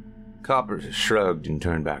 Copper shrugged and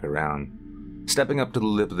turned back around. Stepping up to the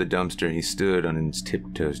lip of the dumpster, he stood on his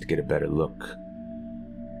tiptoes to get a better look.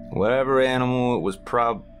 "Whatever animal it was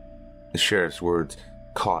The sheriff's words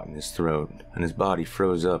caught in his throat, and his body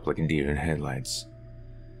froze up like a deer in headlights.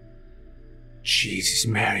 "Jesus,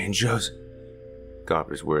 Mary and Joseph."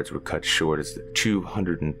 Copper's words were cut short as the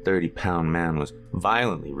 230-pound man was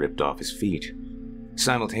violently ripped off his feet.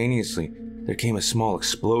 Simultaneously, there came a small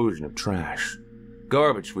explosion of trash.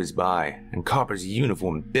 Garbage whizzed by, and Copper's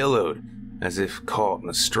uniform billowed as if caught in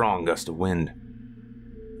a strong gust of wind.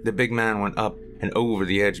 The big man went up and over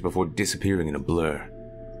the edge before disappearing in a blur.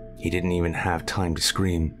 He didn't even have time to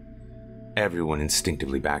scream. Everyone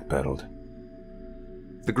instinctively backpedaled.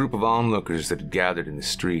 The group of onlookers that had gathered in the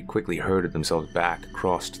street quickly herded themselves back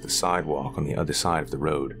across to the sidewalk on the other side of the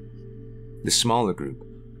road. The smaller group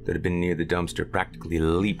that had been near the dumpster practically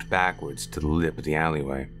leaped backwards to the lip of the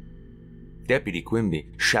alleyway. Deputy Quimby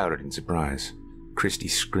shouted in surprise. Christie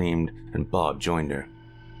screamed, and Bob joined her.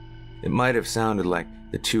 It might have sounded like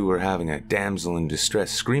the two were having a damsel in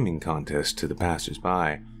distress screaming contest to the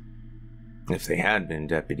passers-by. If they had been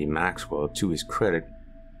Deputy Maxwell, to his credit,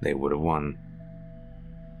 they would have won.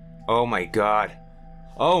 "Oh my God!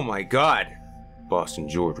 Oh my God!" Boston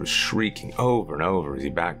George was shrieking over and over as he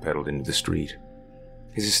backpedaled into the street.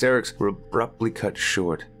 His hysterics were abruptly cut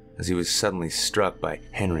short as he was suddenly struck by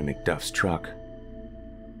Henry McDuff's truck.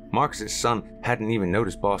 Marcus's son hadn't even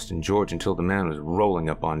noticed Boston George until the man was rolling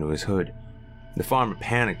up onto his hood. The farmer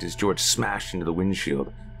panicked as George smashed into the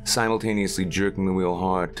windshield, simultaneously jerking the wheel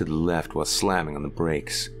hard to the left while slamming on the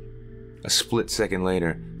brakes. A split second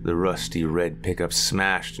later, the rusty red pickup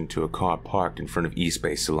smashed into a car parked in front of East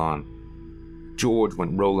Bay Salon. George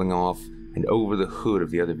went rolling off and over the hood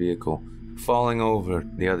of the other vehicle, falling over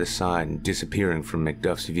the other side and disappearing from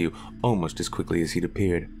McDuff's view almost as quickly as he'd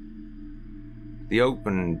appeared. The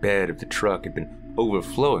open bed of the truck had been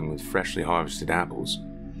overflowing with freshly harvested apples.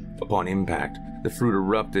 Upon impact, the fruit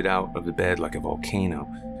erupted out of the bed like a volcano,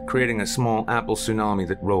 creating a small apple tsunami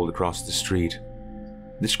that rolled across the street.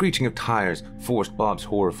 The screeching of tires forced Bob's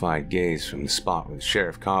horrified gaze from the spot where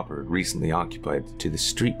Sheriff Copper had recently occupied to the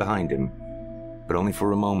street behind him, but only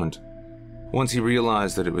for a moment. Once he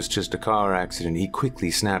realized that it was just a car accident, he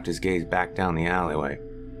quickly snapped his gaze back down the alleyway,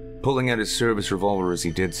 pulling out his service revolver as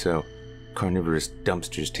he did so, carnivorous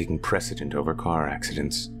dumpsters taking precedent over car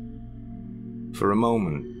accidents. For a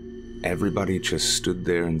moment, everybody just stood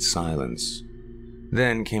there in silence.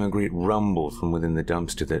 Then came a great rumble from within the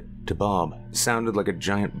dumpster that, to Bob, sounded like a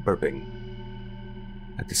giant burping.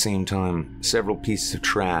 At the same time, several pieces of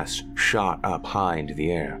trash shot up high into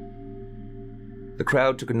the air. The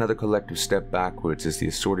crowd took another collective step backwards as the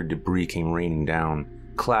assorted debris came raining down,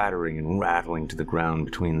 clattering and rattling to the ground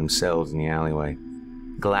between themselves and the alleyway.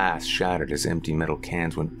 Glass shattered as empty metal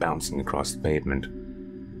cans went bouncing across the pavement.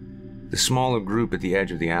 The smaller group at the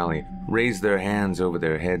edge of the alley raised their hands over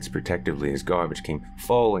their heads protectively as garbage came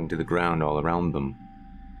falling to the ground all around them.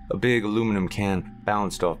 A big aluminum can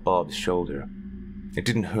bounced off Bob's shoulder. It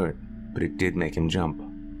didn't hurt, but it did make him jump.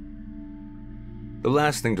 The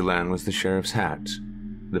last thing to land was the sheriff's hat.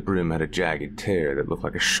 The brim had a jagged tear that looked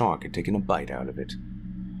like a shark had taken a bite out of it.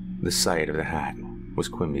 The sight of the hat was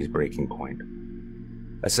Quimby's breaking point.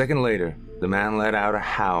 A second later, the man let out a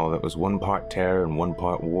howl that was one part terror and one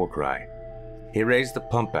part war cry. He raised the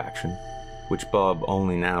pump action, which Bob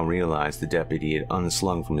only now realized the deputy had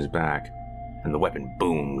unslung from his back, and the weapon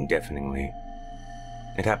boomed deafeningly.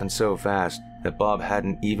 It happened so fast that Bob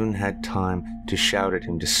hadn't even had time to shout at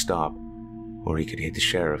him to stop, or he could hit the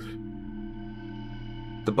sheriff.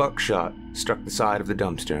 The buckshot struck the side of the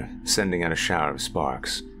dumpster, sending out a shower of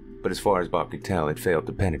sparks, but as far as Bob could tell, it failed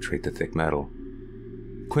to penetrate the thick metal.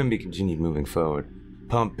 Quimby continued moving forward,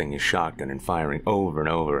 pumping his shotgun and firing over and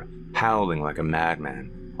over, howling like a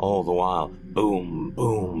madman, all the while, boom,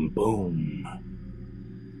 boom,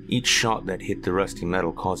 boom. Each shot that hit the rusty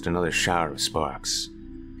metal caused another shower of sparks.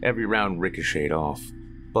 Every round ricocheted off.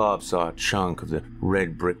 Bob saw a chunk of the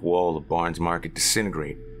red brick wall of Barnes Market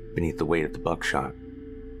disintegrate beneath the weight of the buckshot.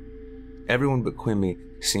 Everyone but Quimby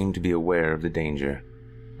seemed to be aware of the danger.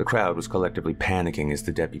 The crowd was collectively panicking as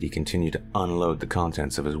the deputy continued to unload the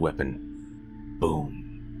contents of his weapon.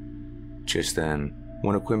 Boom. Just then,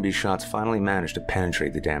 one of Quimby's shots finally managed to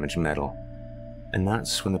penetrate the damaged metal. And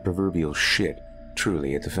that's when the proverbial shit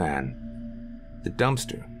truly hit the fan. The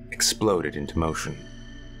dumpster exploded into motion.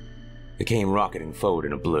 It came rocketing forward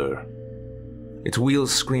in a blur. Its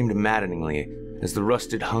wheels screamed maddeningly as the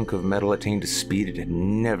rusted hunk of metal attained a speed it had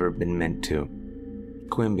never been meant to.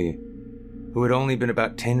 Quimby, who had only been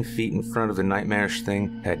about 10 feet in front of the nightmarish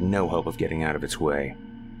thing, had no hope of getting out of its way.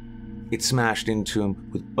 It smashed into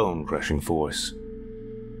him with bone-crushing force.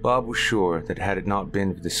 Bob was sure that had it not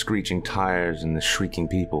been for the screeching tires and the shrieking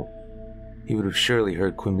people, he would have surely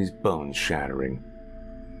heard Quimby's bones shattering.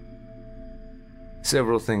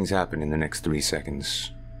 Several things happened in the next 3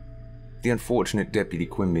 seconds. The unfortunate Deputy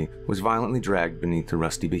Quimby was violently dragged beneath the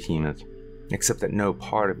rusty behemoth, except that no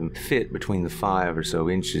part of him fit between the 5 or so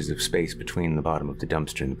inches of space between the bottom of the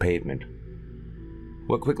dumpster and the pavement.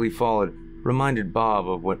 What quickly followed reminded Bob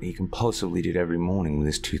of what he compulsively did every morning with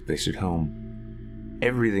his toothpaste at home.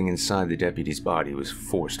 Everything inside the deputy's body was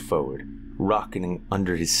forced forward, rocketing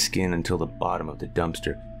under his skin until the bottom of the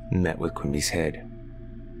dumpster met with Quimby's head.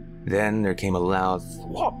 Then there came a loud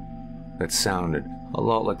thwop that sounded a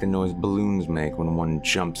lot like the noise balloons make when one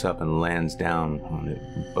jumps up and lands down on it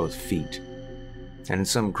with both feet. And in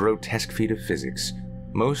some grotesque feat of physics,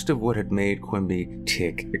 most of what had made Quimby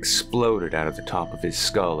tick exploded out of the top of his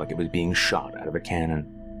skull like it was being shot out of a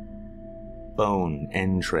cannon. Bone,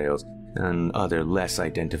 entrails, and other less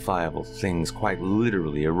identifiable things quite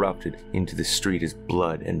literally erupted into the street as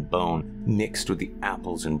blood and bone mixed with the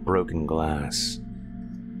apples and broken glass.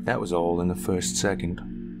 That was all in the first second.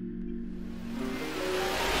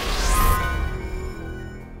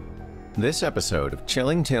 This episode of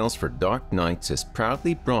Chilling Tales for Dark Nights is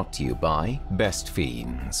proudly brought to you by Best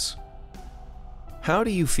Fiends. How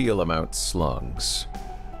do you feel about slugs?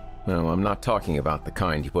 Well, I'm not talking about the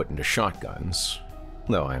kind you put into shotguns,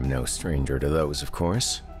 though I'm no stranger to those, of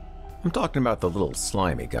course. I'm talking about the little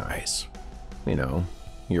slimy guys. You know,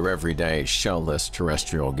 your everyday shell-less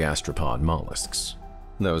terrestrial gastropod mollusks.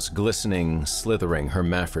 Those glistening, slithering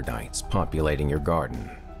hermaphrodites populating your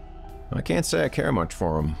garden. I can't say I care much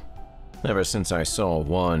for them. Ever since I saw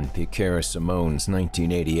Juan Piquer Simone's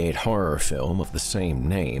 1988 horror film of the same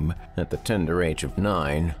name at the tender age of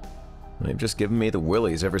 9, they've just given me the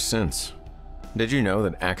willies ever since. Did you know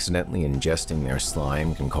that accidentally ingesting their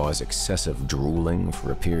slime can cause excessive drooling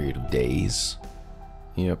for a period of days?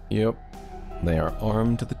 Yep. They are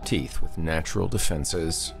armed to the teeth with natural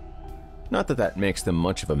defenses. Not that that makes them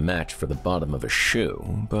much of a match for the bottom of a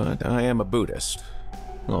shoe, but I am a Buddhist.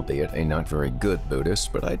 Albeit a not very good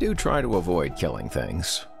Buddhist, but I do try to avoid killing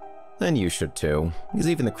things. And you should too, because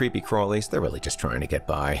even the creepy crawlies, they're really just trying to get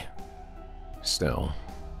by. Still,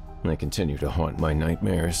 they continue to haunt my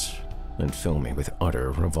nightmares and fill me with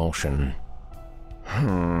utter revulsion.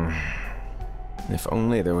 If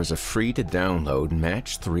only there was a free-to-download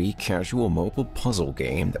Match 3 casual mobile puzzle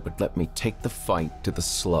game that would let me take the fight to the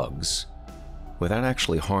slugs, without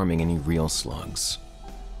actually harming any real slugs.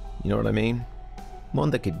 You know what I mean? One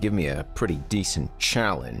that could give me a pretty decent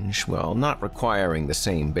challenge while not requiring the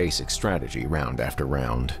same basic strategy round after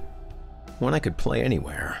round. One I could play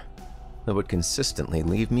anywhere, that would consistently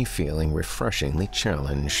leave me feeling refreshingly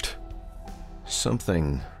challenged.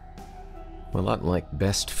 Something a lot like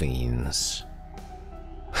Best Fiends.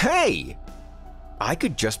 Hey! I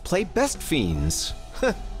could just play Best Fiends!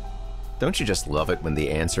 Don't you just love it when the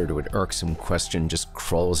answer to an irksome question just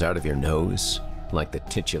crawls out of your nose? Like the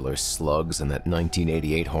titular slugs in that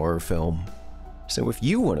 1988 horror film. So if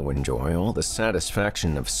you want to enjoy all the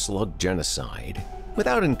satisfaction of slug genocide,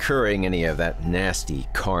 without incurring any of that nasty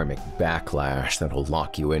karmic backlash that'll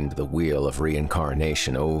lock you into the wheel of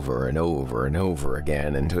reincarnation over and over and over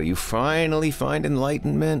again until you finally find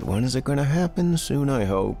enlightenment. When is it going to happen? Soon, I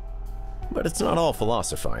hope. But it's not all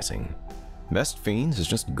philosophizing. Best Fiends is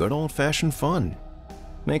just good old-fashioned fun.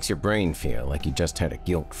 Makes your brain feel like you just had a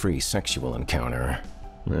guilt-free sexual encounter.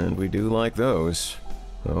 And we do like those.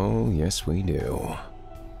 Oh, yes we do.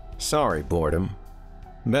 Sorry, boredom.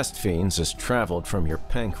 Best Fiends has traveled from your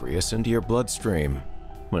pancreas into your bloodstream,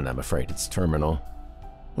 and I'm afraid it's terminal.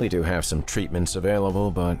 We do have some treatments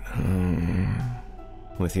available, but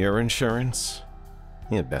with your insurance,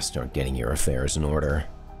 you'd best start getting your affairs in order.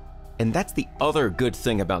 And that's the other good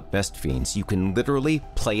thing about Best Fiends. You can literally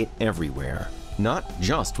play it everywhere. Not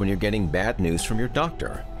just when you're getting bad news from your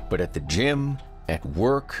doctor, but at the gym, at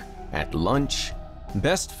work, at lunch.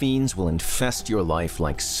 Best Fiends will infest your life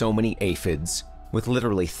like so many aphids, with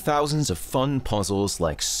literally thousands of fun puzzles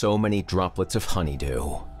like so many droplets of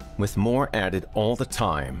honeydew, with more added all the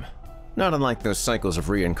time. Not unlike those cycles of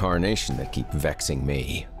reincarnation that keep vexing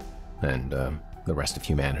me, and the rest of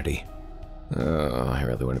humanity. I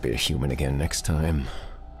really want to be a human again next time.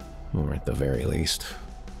 Or at the very least,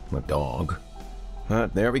 a dog.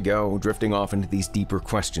 But there we go, drifting off into these deeper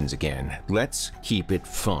questions again. Let's keep it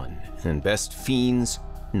fun, and Best Fiends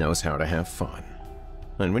knows how to have fun.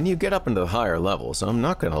 And when you get up into the higher levels, I'm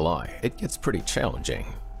not gonna lie, it gets pretty challenging.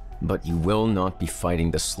 But you will not be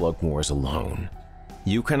fighting the slug wars alone.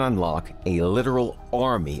 You can unlock a literal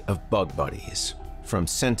army of bug buddies. From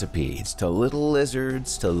centipedes, to little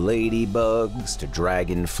lizards, to ladybugs, to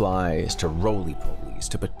dragonflies, to roly-polies,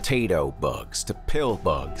 to potato bugs, to pill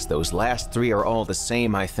bugs. Those last three are all the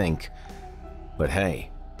same, I think. But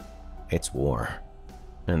hey, it's war.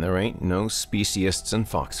 And there ain't no speciesists in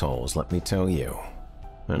foxholes, let me tell you.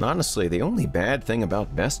 And honestly, the only bad thing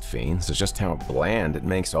about Best Fiends is just how bland it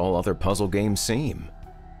makes all other puzzle games seem.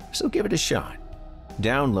 So give it a shot.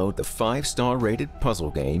 Download the 5-star rated puzzle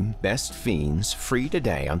game Best Fiends free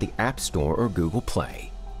today on the App Store or Google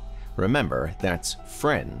Play. Remember, that's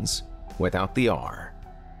Friends without the R.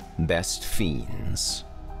 Best Fiends.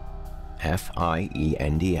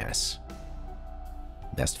 F-I-E-N-D-S.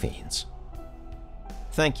 Best Fiends.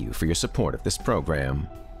 Thank you for your support of this program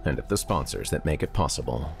and of the sponsors that make it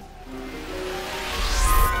possible.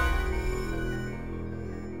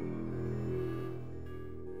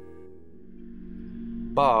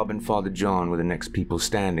 Bob and Father John were the next people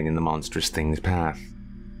standing in the monstrous thing's path.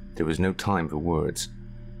 There was no time for words.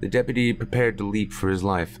 The deputy prepared to leap for his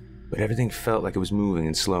life, but everything felt like it was moving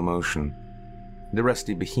in slow motion. The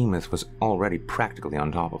rusty behemoth was already practically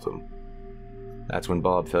on top of him. That's when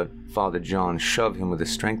Bob felt Father John shove him with a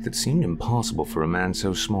strength that seemed impossible for a man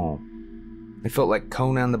so small. It felt like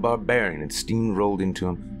Conan the Barbarian had steamrolled into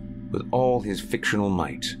him with all his fictional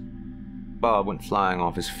might. Bob went flying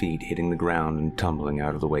off his feet, hitting the ground and tumbling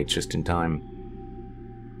out of the way just in time.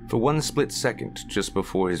 For one split second, just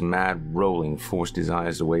before his mad rolling forced his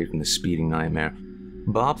eyes away from the speeding nightmare,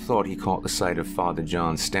 Bob thought he caught the sight of Father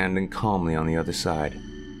John standing calmly on the other side.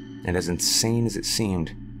 And as insane as it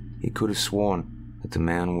seemed, he could have sworn that the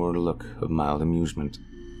man wore a look of mild amusement.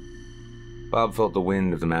 Bob felt the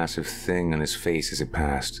wind of the massive thing on his face as it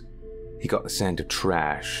passed. He got the scent of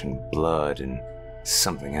trash and blood and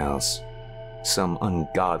something else. Some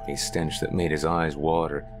ungodly stench that made his eyes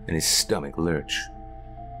water and his stomach lurch.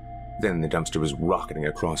 Then the dumpster was rocketing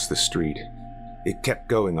across the street. It kept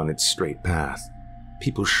going on its straight path.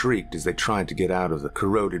 People shrieked as they tried to get out of the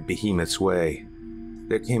corroded behemoth's way.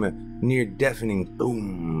 There came a near-deafening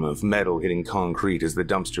boom of metal hitting concrete as the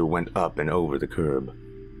dumpster went up and over the curb.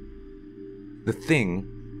 The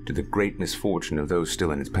thing, to the great misfortune of those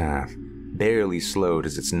still in its path, barely slowed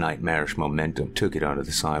as its nightmarish momentum took it onto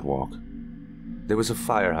the sidewalk. There was a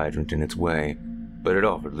fire hydrant in its way, but it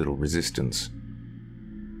offered little resistance.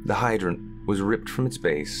 The hydrant was ripped from its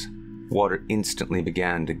base. Water instantly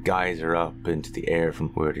began to geyser up into the air from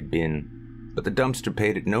where it had been, but the dumpster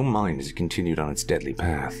paid it no mind as it continued on its deadly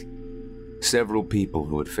path. Several people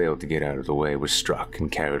who had failed to get out of the way were struck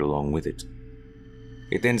and carried along with it.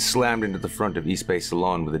 It then slammed into the front of East Bay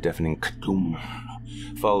Salon with a deafening kadoom,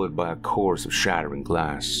 followed by a chorus of shattering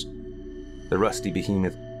glass. The rusty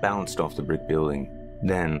behemoth bounced off the brick building,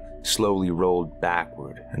 then slowly rolled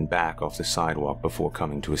backward and back off the sidewalk before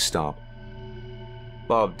coming to a stop.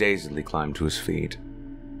 Bob dazedly climbed to his feet.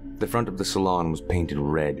 The front of the salon was painted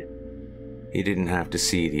red. He didn't have to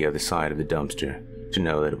see the other side of the dumpster to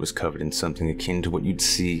know that it was covered in something akin to what you'd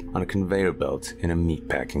see on a conveyor belt in a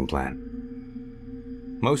meatpacking plant.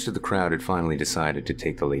 Most of the crowd had finally decided to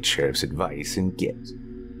take the late sheriff's advice and get.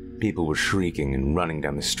 People were shrieking and running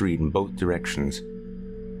down the street in both directions,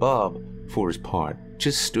 Bob, for his part,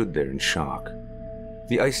 just stood there in shock.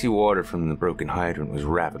 The icy water from the broken hydrant was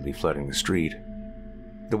rapidly flooding the street.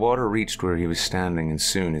 The water reached where he was standing, and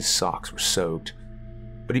soon his socks were soaked.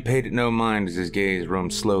 But he paid it no mind as his gaze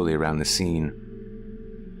roamed slowly around the scene.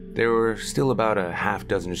 There were still about a half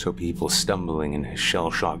dozen or so people stumbling in a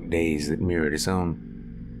shell-shocked daze that mirrored his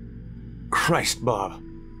own. "Christ, Bob,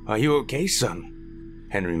 are you okay, son?"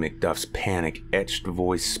 Henry McDuff's panic-etched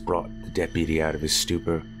voice brought the deputy out of his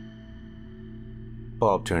stupor.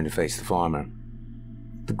 Bob turned to face the farmer.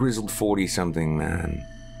 The grizzled 40-something man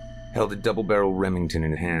held a double-barrel Remington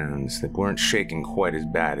in hands that weren't shaking quite as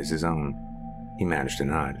bad as his own. He managed to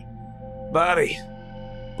nod. "Bobby!"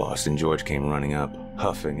 Boston George came running up,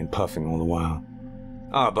 huffing and puffing all the while.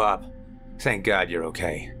 "Oh, Bob, thank God you're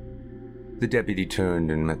okay." The deputy turned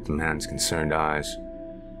and met the man's concerned eyes,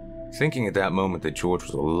 thinking at that moment that George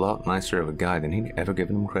was a lot nicer of a guy than he'd ever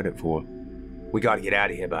given him credit for. "We gotta get out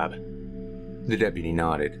of here, Bob." The deputy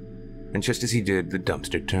nodded, and just as he did, the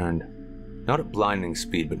dumpster turned. Not at blinding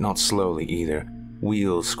speed, but not slowly either.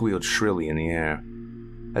 Wheels squealed shrilly in the air.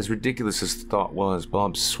 As ridiculous as the thought was,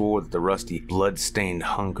 Bob swore that the rusty, blood-stained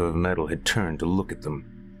hunk of metal had turned to look at them.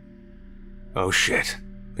 "Oh shit,"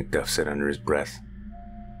 McDuff said under his breath.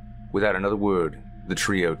 Without another word, the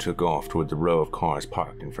trio took off toward the row of cars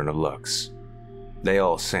parked in front of Lux. They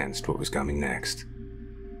all sensed what was coming next.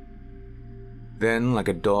 Then, like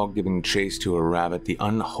a dog giving chase to a rabbit, the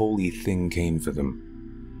unholy thing came for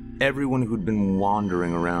them. Everyone who'd been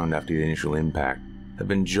wandering around after the initial impact had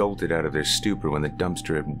been jolted out of their stupor when the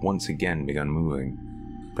dumpster had once again begun moving.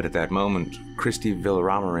 But at that moment, Christy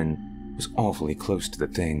Villaramarin was awfully close to the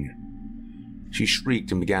thing. She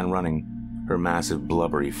shrieked and began running, her massive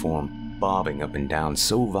blubbery form bobbing up and down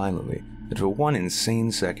so violently that for one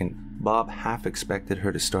insane second, Bob half expected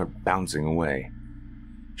her to start bouncing away.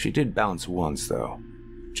 She did bounce once, though.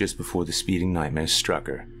 Just before the speeding nightmare struck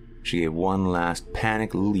her, she gave one last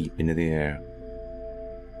panic leap into the air.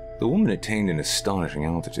 The woman attained an astonishing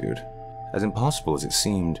altitude. As impossible as it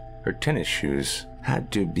seemed, her tennis shoes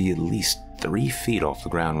had to be at least 3 feet off the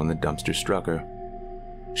ground when the dumpster struck her.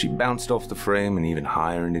 She bounced off the frame and even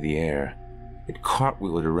higher into the air. It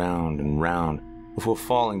cartwheeled around and round before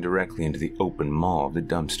falling directly into the open maw of the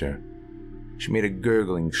dumpster. She made a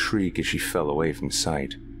gurgling shriek as she fell away from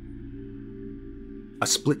sight. A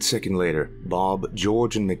split second later, Bob,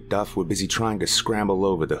 George, and McDuff were busy trying to scramble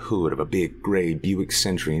over the hood of a big gray Buick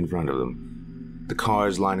Century in front of them. The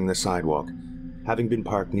cars lining the sidewalk, having been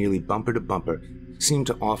parked nearly bumper to bumper, seemed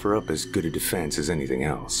to offer up as good a defense as anything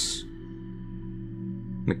else.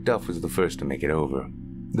 McDuff was the first to make it over,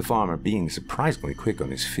 the farmer being surprisingly quick on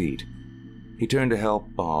his feet. He turned to help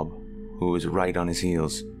Bob, who was right on his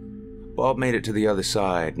heels. Bob made it to the other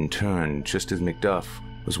side and turned just as McDuff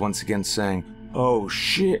was once again saying, "Oh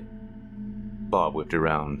shit!" Bob whipped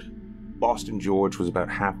around. Boston George was about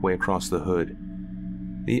halfway across the hood.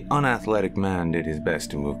 The unathletic man did his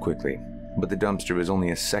best to move quickly, but the dumpster was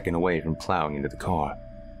only a second away from plowing into the car.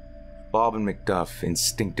 Bob and McDuff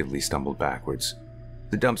instinctively stumbled backwards.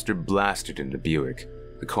 The dumpster blasted into Buick.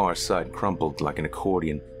 The car's side crumpled like an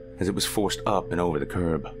accordion as it was forced up and over the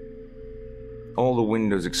curb. All the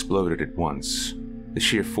windows exploded at once. The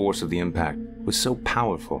sheer force of the impact was so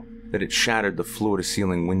powerful that it shattered the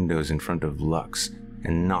floor-to-ceiling windows in front of Lux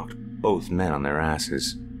and knocked both men on their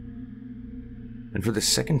asses. And for the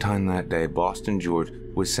second time that day, Boston George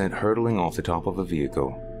was sent hurtling off the top of a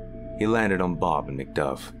vehicle. He landed on Bob and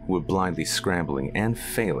McDuff, who were blindly scrambling and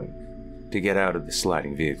failing to get out of the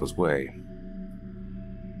sliding vehicle's way.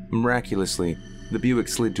 Miraculously, the Buick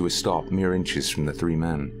slid to a stop mere inches from the 3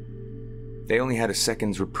 men. They only had a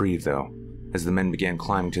second's reprieve, though. As the men began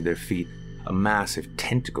climbing to their feet, a massive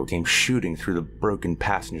tentacle came shooting through the broken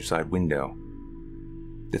passenger side window.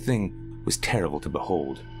 The thing was terrible to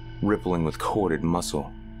behold, rippling with corded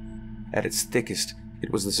muscle. At its thickest,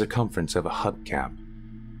 it was the circumference of a hubcap.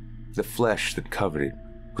 The flesh that covered it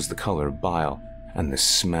was the color of bile, and the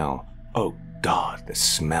smell, oh God, the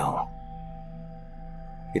smell.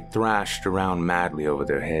 It thrashed around madly over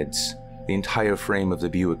their heads, the entire frame of the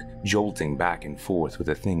Buick jolting back and forth with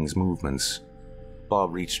the thing's movements.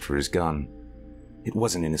 Bob reached for his gun. It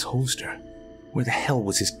wasn't in his holster. Where the hell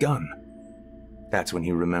was his gun? That's when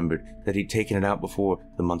he remembered that he'd taken it out before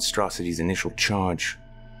the monstrosity's initial charge.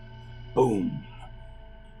 Boom!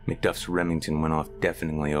 McDuff's Remington went off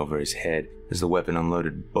deafeningly over his head as the weapon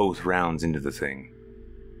unloaded both rounds into the thing.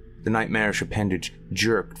 The nightmarish appendage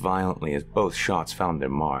jerked violently as both shots found their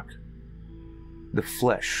mark. The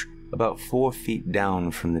flesh, about 4 feet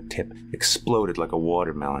down from the tip, exploded like a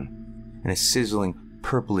watermelon, and a sizzling,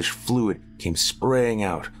 purplish fluid came spraying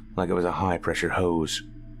out like it was a high-pressure hose.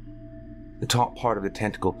 The top part of the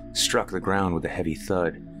tentacle struck the ground with a heavy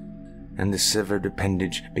thud, and the severed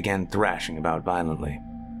appendage began thrashing about violently.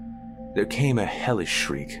 There came a hellish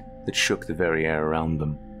shriek that shook the very air around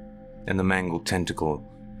them, and the mangled tentacle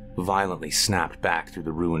violently snapped back through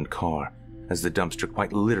the ruined car as the dumpster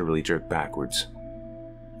quite literally jerked backwards.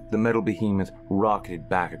 The metal behemoth rocketed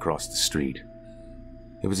back across the street.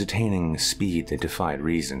 It was attaining a speed that defied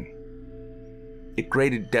reason. It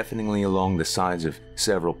grated deafeningly along the sides of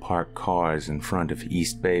several parked cars in front of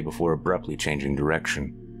East Bay before abruptly changing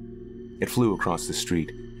direction. It flew across the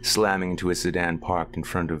street, slamming into a sedan parked in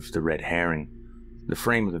front of the Red Herring. The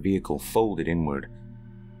frame of the vehicle folded inward.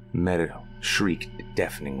 Meadow shrieked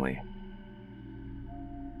deafeningly.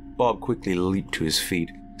 Bob quickly leaped to his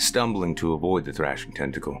feet, stumbling to avoid the thrashing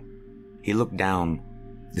tentacle. He looked down.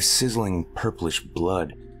 The sizzling purplish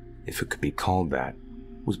blood, if it could be called that,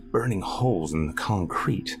 was burning holes in the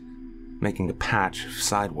concrete, making a patch of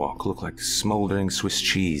sidewalk look like smoldering Swiss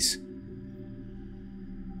cheese.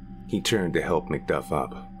 He turned to help McDuff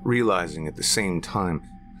up, realizing at the same time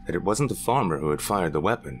that it wasn't the farmer who had fired the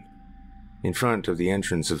weapon. In front of the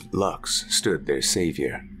entrance of Lux stood their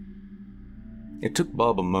savior. It took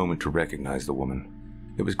Bob a moment to recognize the woman.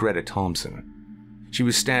 It was Greta Thompson. She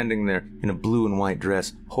was standing there in a blue and white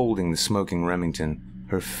dress, holding the smoking Remington,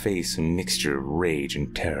 her face a mixture of rage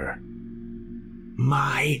and terror.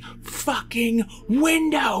 "My fucking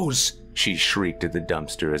windows!" she shrieked at the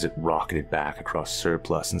dumpster as it rocketed back across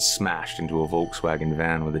surplus and smashed into a Volkswagen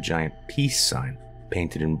van with a giant peace sign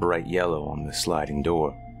painted in bright yellow on the sliding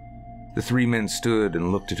door. The three men stood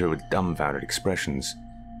and looked at her with dumbfounded expressions.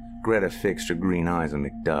 Greta fixed her green eyes on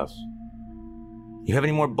McDuff. "You have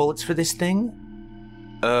any more bullets for this thing?"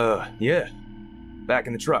 Yeah. Back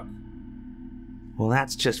in the truck." "Well,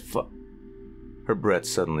 that's just Her breath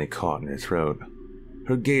suddenly caught in her throat.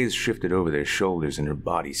 Her gaze shifted over their shoulders and her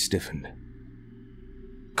body stiffened.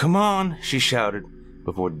 "Come on," she shouted,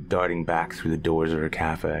 before darting back through the doors of her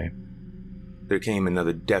cafe. There came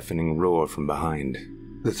another deafening roar from behind.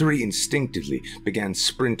 The three instinctively began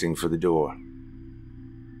sprinting for the door.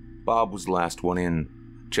 Bob was the last one in.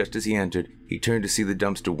 Just as he entered, he turned to see the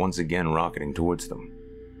dumpster once again rocketing towards them.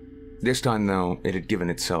 This time, though, it had given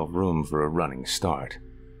itself room for a running start.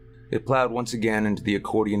 It plowed once again into the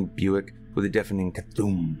accordion Buick with a deafening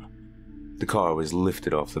kathoom. The car was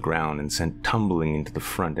lifted off the ground and sent tumbling into the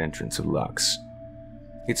front entrance of Lux.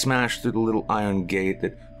 It smashed through the little iron gate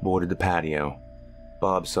that bordered the patio.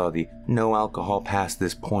 Bob saw the "No alcohol past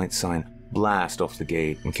this point" sign blast off the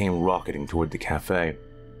gate and came rocketing toward the cafe.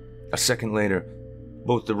 A second later,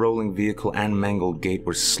 both the rolling vehicle and mangled gate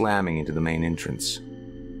were slamming into the main entrance.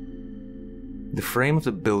 The frame of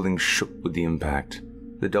the building shook with the impact.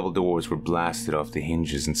 The double doors were blasted off the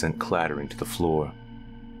hinges and sent clattering to the floor.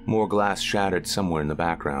 More glass shattered somewhere in the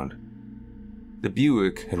background. The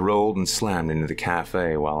Buick had rolled and slammed into the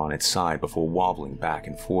cafe while on its side before wobbling back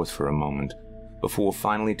and forth for a moment, before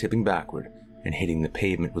finally tipping backward and hitting the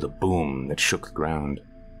pavement with a boom that shook the ground.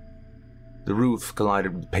 The roof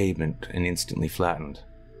collided with the pavement and instantly flattened.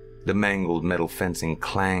 The mangled metal fencing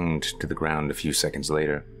clanged to the ground a few seconds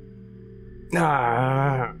later.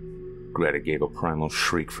 "Ah!" Greta gave a primal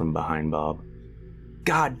shriek from behind Bob.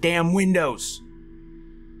 "Goddamn windows!"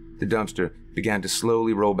 The dumpster began to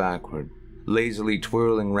slowly roll backward, lazily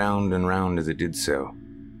twirling round and round as it did so.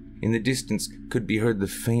 In the distance could be heard the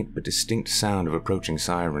faint but distinct sound of approaching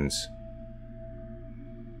sirens.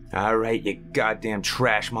 "All right, you goddamn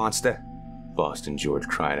trash monster!" Boston George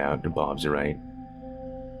cried out to Bob's right.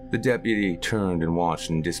 The deputy turned and watched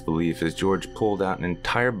in disbelief as George pulled out an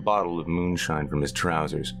entire bottle of moonshine from his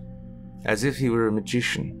trousers, as if he were a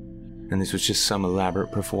magician, and this was just some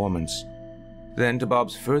elaborate performance. Then, to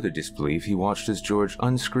Bob's further disbelief, he watched as George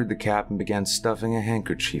unscrewed the cap and began stuffing a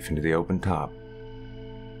handkerchief into the open top.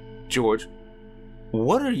 "George,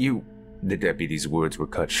 what are you—" The deputy's words were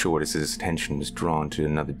cut short as his attention was drawn to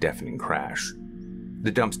another deafening crash.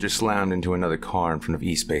 The dumpster slammed into another car in front of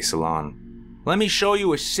East Bay Salon. "Let me show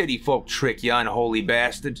you a city folk trick, you unholy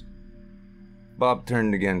bastard!" Bob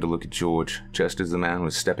turned again to look at George, just as the man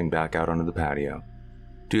was stepping back out onto the patio.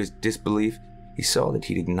 To his disbelief, he saw that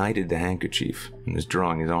he'd ignited the handkerchief and was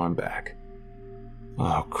drawing his arm back.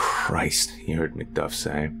 "Oh, Christ," he heard McDuff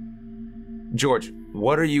say. "George,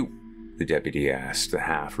 what are you—" the deputy asked, the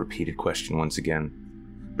half-repeated question once again.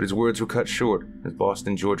 But his words were cut short as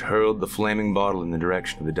Boston George hurled the flaming bottle in the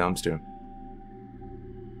direction of the dumpster.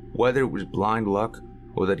 Whether it was blind luck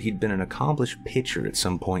or that he'd been an accomplished pitcher at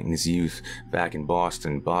some point in his youth back in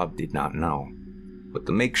Boston, Bob did not know. But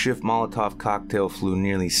the makeshift Molotov cocktail flew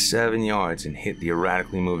nearly 7 yards and hit the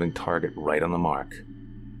erratically moving target right on the mark.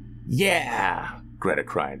 "Yeah!" Greta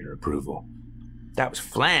cried her approval. That was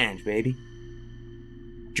flange, baby.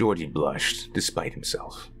 Georgie blushed, despite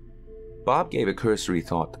himself. Bob gave a cursory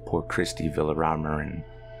thought to poor Christy Villaramarin,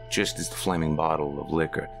 just as the flaming bottle of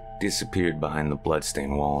liquor disappeared behind the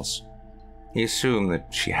bloodstained walls. He assumed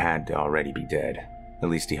that she had to already be dead. At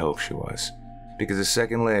least he hoped she was, because a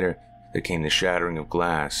second later, there came the shattering of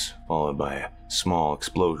glass, followed by a small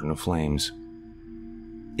explosion of flames.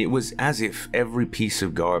 It was as if every piece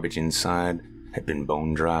of garbage inside had been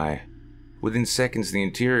bone dry. Within seconds, the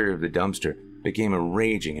interior of the dumpster became a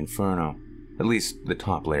raging inferno. At least the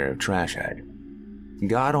top layer of trash had.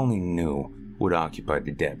 God only knew what occupied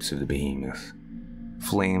the depths of the behemoth.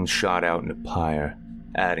 Flames shot out into pyre,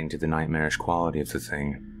 adding to the nightmarish quality of the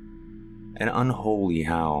thing. An unholy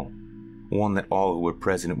howl, one that all who were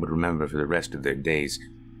present would remember for the rest of their days,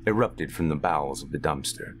 erupted from the bowels of the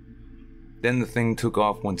dumpster. Then the thing took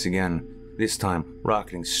off once again, this time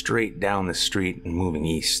rocketing straight down the street and moving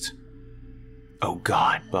east. Oh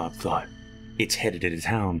God, Bob thought. It's headed into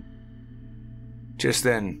town. Just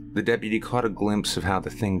then, the deputy caught a glimpse of how the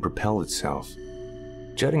thing propelled itself.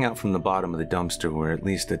 Jutting out from the bottom of the dumpster were at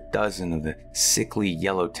least a dozen of the sickly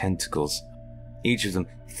yellow tentacles, each of them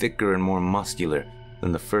thicker and more muscular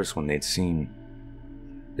than the first one they'd seen.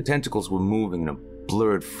 The tentacles were moving in a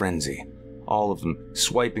blurred frenzy, all of them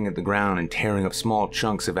swiping at the ground and tearing up small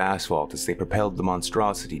chunks of asphalt as they propelled the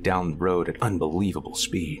monstrosity down the road at unbelievable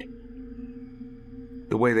speed.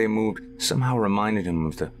 The way they moved somehow reminded him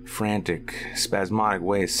of the frantic, spasmodic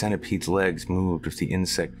way a centipede's legs moved if the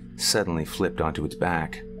insect suddenly flipped onto its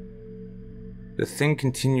back. The thing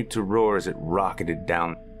continued to roar as it rocketed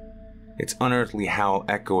down, its unearthly howl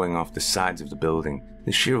echoing off the sides of the building,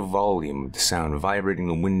 the sheer volume of the sound vibrating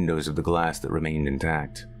the windows of the glass that remained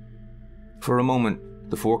intact. For a moment,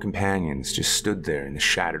 the four companions just stood there in the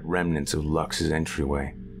shattered remnants of Lux's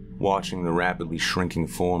entryway, watching the rapidly shrinking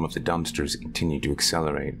form of the dumpster as it continued to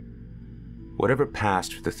accelerate. Whatever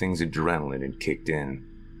passed for the thing's adrenaline had kicked in.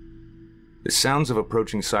 The sounds of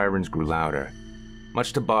approaching sirens grew louder.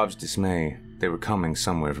 Much to Bob's dismay, they were coming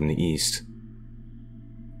somewhere from the east.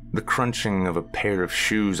 The crunching of a pair of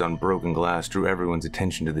shoes on broken glass drew everyone's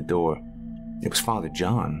attention to the door. It was Father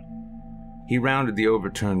John. He rounded the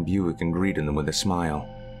overturned Buick and greeted them with a smile.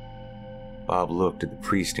 Bob looked at the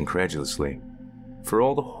priest incredulously. For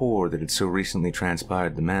all the horror that had so recently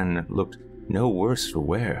transpired, the man looked no worse for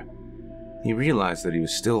wear. He realized that he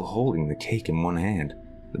was still holding the cake in one hand.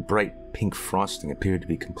 The bright pink frosting appeared to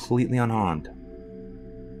be completely unharmed.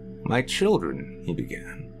 "My children," he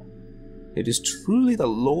began, "it is truly the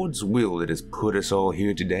Lord's will that has put us all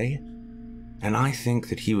here today, and I think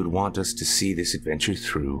that he would want us to see this adventure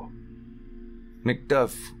through."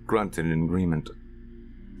 Macduff grunted in agreement.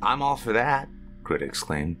 "I'm all for that," Grit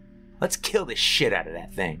exclaimed. "Let's kill the shit out of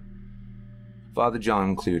that thing." Father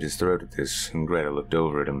John cleared his throat at this, and Greta looked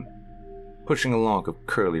over at him, pushing a lock of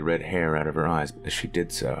curly red hair out of her eyes as she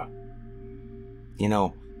did so. "You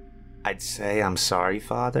know, I'd say I'm sorry,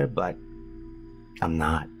 Father, but I'm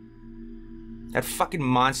not. That fucking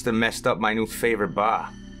monster messed up my new favorite bar,"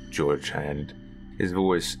 George added, his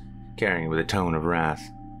voice carrying it with a tone of wrath.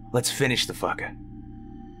 "Let's finish the fucker."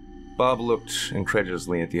 Bob looked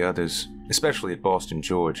incredulously at the others, especially at Boston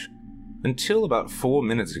George. Until about 4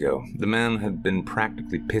 minutes ago, the man had been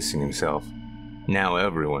practically pissing himself. Now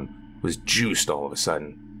everyone was juiced all of a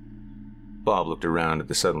sudden. Bob looked around at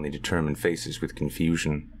the suddenly determined faces with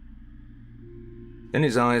confusion. Then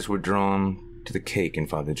his eyes were drawn to the cake in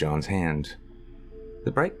Father John's hand.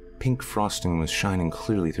 The bright pink frosting was shining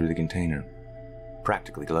clearly through the container,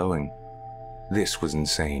 practically glowing. This was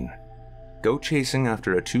insane. Go chasing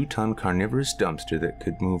after a 2-ton carnivorous dumpster that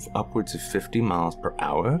could move upwards of 50 miles per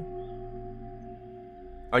hour?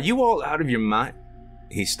 "Are you all out of your mind?"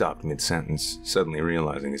 He stopped mid-sentence, suddenly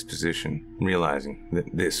realizing his position, realizing that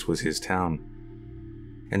this was his town.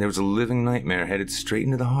 And there was a living nightmare headed straight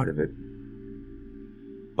into the heart of it.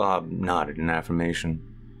 Bob nodded in affirmation.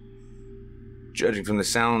 "Judging from the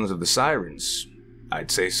sounds of the sirens, I'd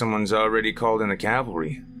say someone's already called in the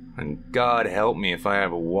cavalry, and God help me if I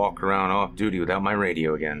ever walk around off-duty without my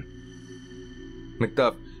radio again.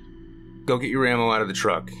 Macduff, go get your ammo out of the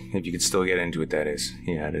truck, if you could still get into it, that is,"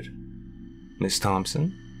 he added. "Miss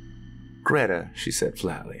Thompson?" "Greta," she said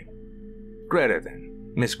flatly. "Greta,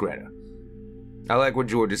 then. Miss Greta. I like where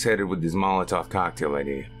George is headed with his Molotov cocktail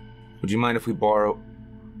idea. Would you mind if we borrow—"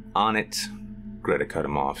 "On it." Greta cut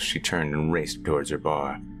him off. She turned and raced towards her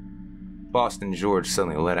bar. Boston George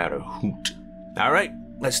suddenly let out a hoot. "All right,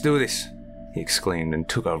 let's do this," he exclaimed and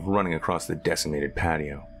took off running across the decimated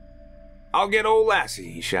patio. "I'll get old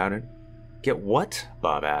Lassie," he shouted. "Get what?"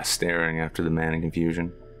 Bob asked, staring after the man in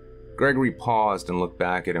confusion. Gregory paused and looked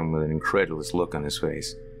back at him with an incredulous look on his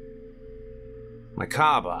face. "My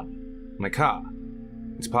car, Bob. My car.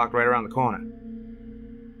 It's parked right around the corner."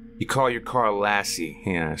 "You call your car Lassie?"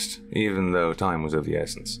 he asked, even though time was of the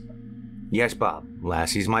essence. "Yes, Bob.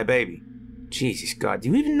 Lassie's my baby." "Jesus, God, do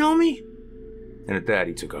you even know me?" And at that,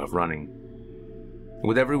 he took off running.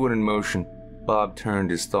 With everyone in motion, Bob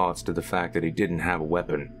turned his thoughts to the fact that he didn't have a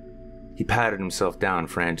weapon. He patted himself down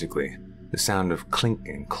frantically. The sound of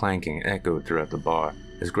clinking and clanking echoed throughout the bar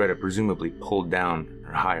as Greta presumably pulled down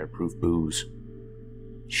her higher-proof booze.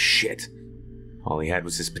 Shit. All he had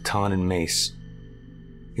was his baton and mace.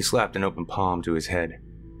 He slapped an open palm to his head.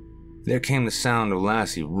 There came the sound of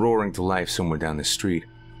Lassie roaring to life somewhere down the street,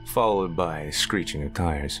 followed by a screeching of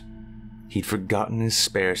tires. He'd forgotten his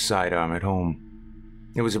spare sidearm at home.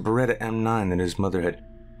 It was a Beretta M9 that his mother had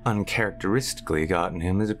uncharacteristically gotten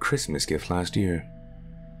him as a Christmas gift last year.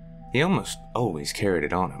 He almost always carried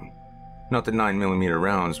it on him. Not that 9mm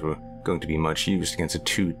rounds were going to be much use against a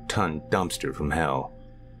 2-ton dumpster from hell.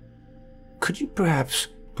 "Could you perhaps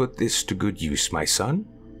put this to good use, my son?"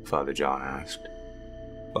 Father John asked.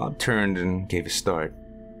 Bob turned and gave a start.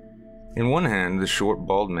 In one hand, the short,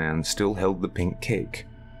 bald man still held the pink cake.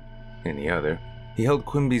 In the other, he held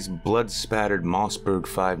Quimby's blood-spattered Mossberg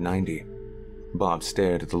 590. Bob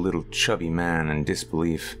stared at the little chubby man in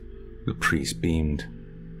disbelief. The priest beamed.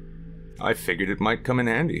 "I figured it might come in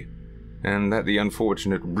handy, and that the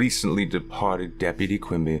unfortunate recently departed Deputy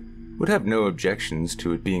Quimby would have no objections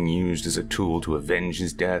to it being used as a tool to avenge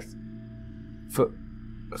his death."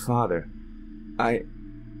 Father, I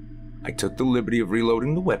took the liberty of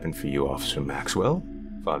reloading the weapon for you, Officer Maxwell,"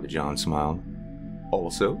 Father John smiled.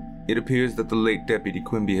 "Also, it appears that the late Deputy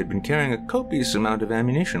Quimby had been carrying a copious amount of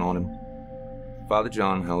ammunition on him." Father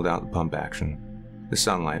John held out the pump action. The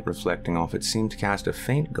sunlight reflecting off it seemed to cast a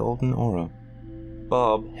faint golden aura.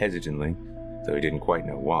 Bob, hesitantly, though he didn't quite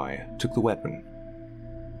know why, took the weapon.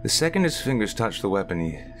 The second his fingers touched the weapon,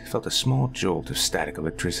 he felt a small jolt of static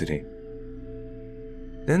electricity.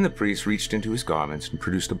 Then the priest reached into his garments and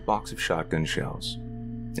produced a box of shotgun shells.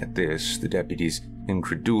 At this, the deputy's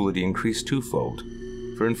incredulity increased twofold,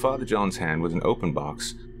 for in Father John's hand was an open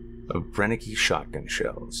box of Brennecke shotgun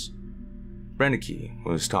shells. Brennecke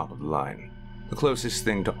was top of the line, the closest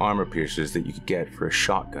thing to armor piercers that you could get for a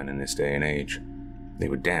shotgun in this day and age. They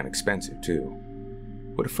were damn expensive, too.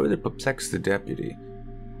 What further perplexed the deputy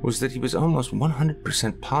was that he was almost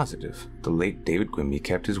 100% positive the late David Quimby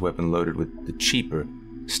kept his weapon loaded with the cheaper,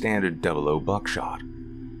 standard 00 buckshot.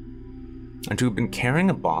 And to have been carrying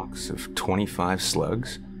a box of 25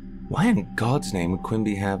 slugs, why in God's name would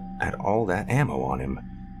Quimby have had all that ammo on him?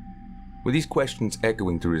 With these questions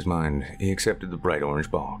echoing through his mind, he accepted the bright orange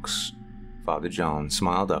box. Father John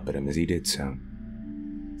smiled up at him as he did so.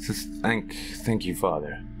 Thank you,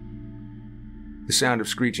 Father." The sound of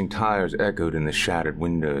screeching tires echoed in the shattered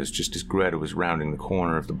windows just as Greta was rounding the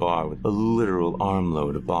corner of the bar with a literal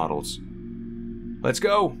armload of bottles. "Let's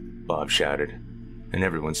go," Bob shouted, and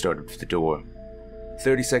everyone started for the door.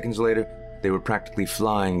 30 seconds later, they were practically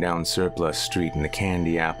flying down Surplus Street in the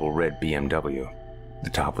candy apple red BMW. The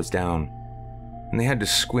top was down, and they had to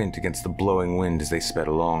squint against the blowing wind as they sped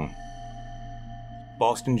along.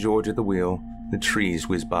 Boston George at the wheel, the trees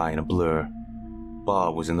whizzed by in a blur.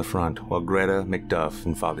 Bob was in the front, while Greta, McDuff,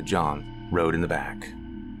 and Father John rode in the back.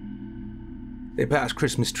 They passed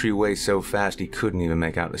Christmas Tree Way so fast he couldn't even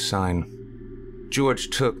make out the sign. George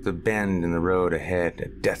took the bend in the road ahead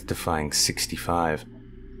at death-defying 65.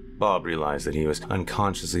 Bob realized that he was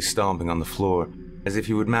unconsciously stomping on the floor, as if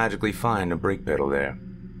he would magically find a brake pedal there.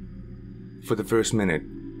 For the first minute,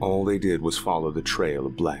 all they did was follow the trail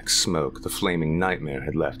of black smoke the flaming nightmare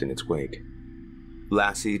had left in its wake.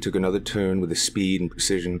 Lassie took another turn with a speed and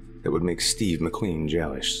precision that would make Steve McQueen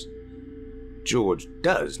jealous. George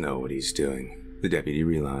does know what he's doing, the deputy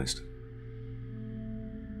realized.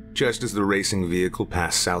 Just as the racing vehicle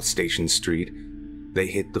passed South Station Street, they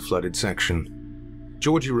hit the flooded section.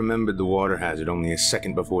 Georgie remembered the water hazard only a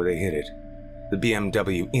second before they hit it. The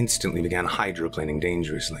BMW instantly began hydroplaning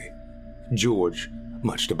dangerously. George,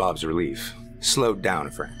 much to Bob's relief, slowed down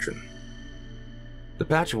a fraction. The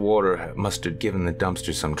patch of water must have given the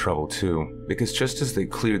dumpster some trouble too, because just as they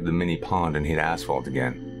cleared the mini pond and hit asphalt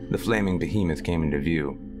again, the flaming behemoth came into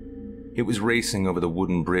view. It was racing over the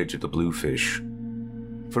wooden bridge of the Bluefish.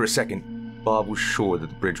 For a second, Bob was sure that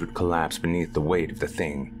the bridge would collapse beneath the weight of the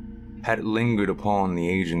thing. Had it lingered upon the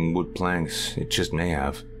aging wood planks, it just may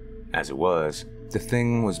have. As it was, the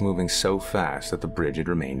thing was moving so fast that the bridge had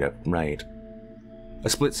remained upright. A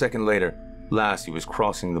split second later, Lassie was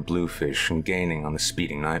crossing the Bluefish and gaining on the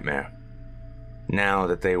speeding nightmare. Now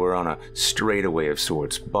that they were on a straightaway of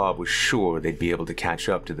sorts, Bob was sure they'd be able to catch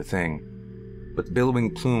up to the thing. But the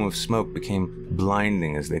billowing plume of smoke became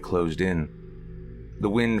blinding as they closed in. The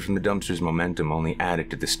wind from the dumpster's momentum only added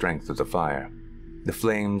to the strength of the fire. The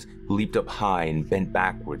flames leaped up high and bent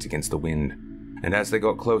backwards against the wind, and as they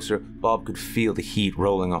got closer, Bob could feel the heat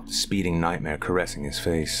rolling off the speeding nightmare caressing his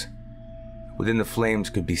face. Within the flames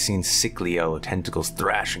could be seen sickly yellow tentacles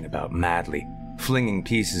thrashing about madly, flinging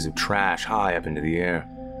pieces of trash high up into the air.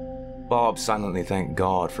 Bob silently thanked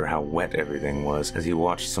God for how wet everything was as he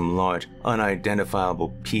watched some large, unidentifiable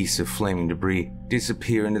piece of flaming debris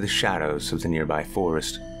disappear into the shadows of the nearby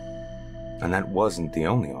forest. And that wasn't the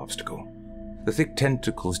only obstacle. The thick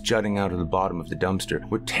tentacles jutting out of the bottom of the dumpster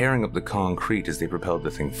were tearing up the concrete as they propelled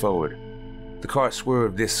the thing forward. The car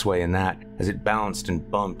swerved this way and that as it bounced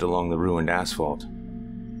and bumped along the ruined asphalt.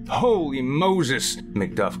 "Holy Moses!"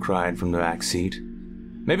 McDuff cried from the back seat.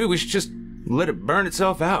 "Maybe we should just let it burn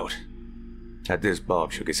itself out." At this,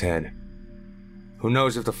 Bob shook his head. "Who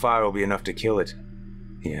knows if the fire will be enough to kill it?"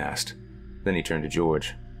 he asked. Then he turned to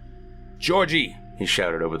George. "Georgie!" he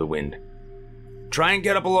shouted over the wind. "Try and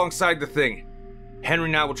get up alongside the thing. Henry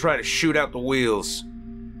and I will try to shoot out the wheels."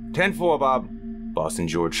 10-4, Bob, Boston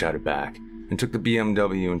George shouted back, and took the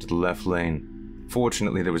BMW into the left lane.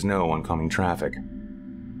 Fortunately, there was no oncoming traffic.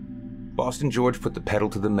 Boston George put the pedal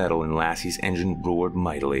to the metal and Lassie's engine roared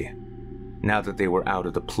mightily. Now that they were out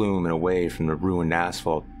of the plume and away from the ruined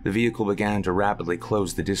asphalt, the vehicle began to rapidly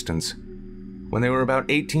close the distance. When they were about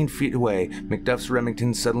 18 feet away, McDuff's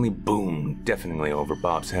Remington suddenly boomed deafeningly over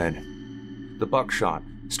Bob's head. The buckshot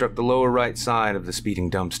struck the lower right side of the speeding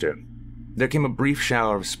dumpster. There came a brief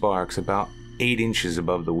shower of sparks about 8 inches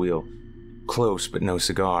above the wheel. Close, but no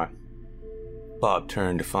cigar. Bob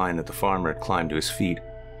turned to find that the farmer had climbed to his feet,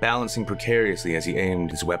 balancing precariously as he aimed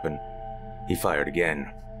his weapon. He fired again.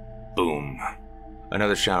 Boom.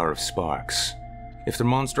 Another shower of sparks. If the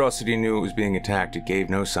monstrosity knew it was being attacked, it gave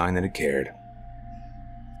no sign that it cared.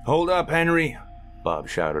 "Hold up, Henry," Bob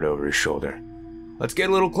shouted over his shoulder. "Let's get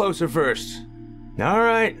a little closer first." "All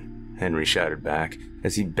right," Henry shouted back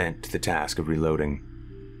as he bent to the task of reloading.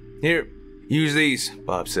 "Here, use these,"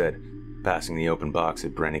 Bob said, passing the open box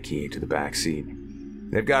of Brennicky to the back seat.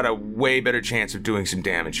 "They've got a way better chance of doing some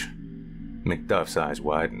damage." McDuff's eyes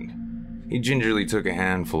widened. He gingerly took a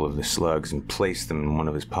handful of the slugs and placed them in one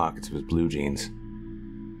of his pockets of his blue jeans.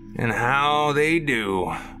 "And how they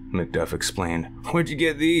do," McDuff explained. "Where'd you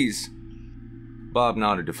get these?" Bob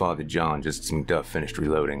nodded to Father John just as McDuff finished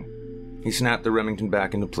reloading. He snapped the Remington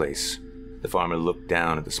back into place. The farmer looked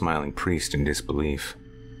down at the smiling priest in disbelief.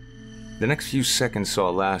 The next few seconds saw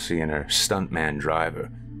Lassie and her stuntman driver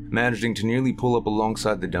managing to nearly pull up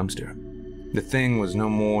alongside the dumpster. The thing was no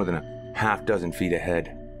more than a half-dozen feet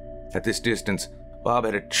ahead. At this distance, Bob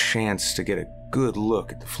had a chance to get a good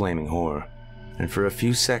look at the flaming horror, and for a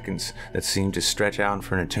few seconds that seemed to stretch out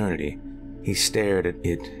for an eternity, he stared at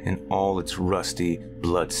it in all its rusty,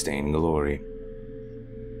 blood-stained glory.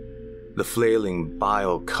 The flailing,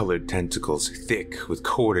 bile-colored tentacles, thick with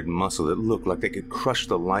corded muscle that looked like they could crush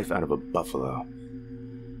the life out of a buffalo.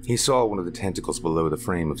 He saw one of the tentacles below the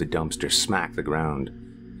frame of the dumpster smack the ground.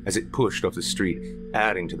 As it pushed off the street,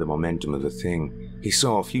 adding to the momentum of the thing, he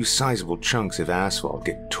saw a few sizable chunks of asphalt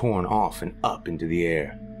get torn off and up into the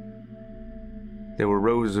air. There were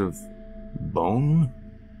rows of bone?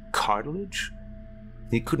 Cartilage?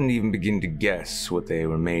 He couldn't even begin to guess what they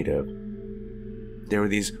were made of. There were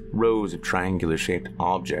these rows of triangular-shaped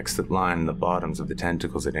objects that lined the bottoms of the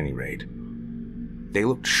tentacles at any rate. They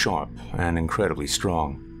looked sharp and incredibly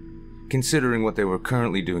strong. Considering what they were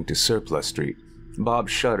currently doing to Surplus Street, Bob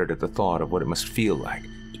shuddered at the thought of what it must feel like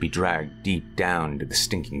to be dragged deep down into the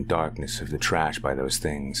stinking darkness of the trash by those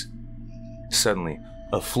things. Suddenly,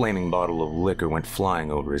 a flaming bottle of liquor went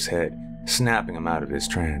flying over his head, snapping him out of his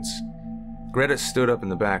trance. Greta stood up in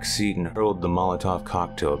the back seat and hurled the Molotov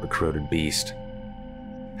cocktail at the corroded beast.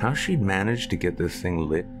 How she'd managed to get the thing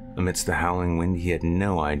lit amidst the howling wind, he had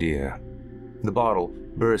no idea. The bottle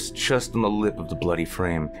burst just on the lip of the bloody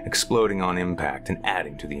frame, exploding on impact and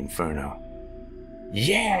adding to the inferno.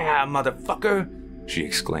 "Yeah, motherfucker!" she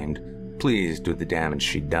exclaimed, pleased with the damage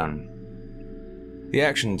she'd done. The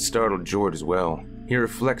action startled George as well. He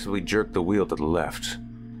reflexively jerked the wheel to the left.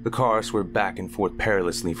 The car swerved back and forth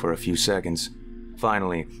perilously for a few seconds.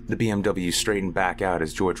 Finally, the BMW straightened back out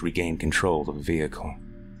as George regained control of the vehicle.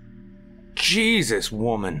 "Jesus,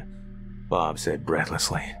 woman," Bob said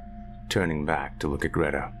breathlessly, turning back to look at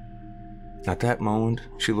Greta. At that moment,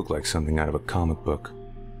 she looked like something out of a comic book.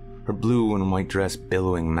 Her blue and white dress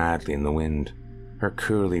billowing madly in the wind. Her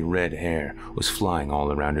curly red hair was flying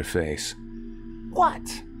all around her face.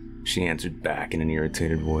 "What?" she answered back in an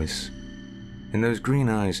irritated voice. In those green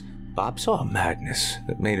eyes, Bob saw a madness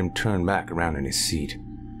that made him turn back around in his seat.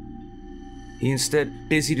 He instead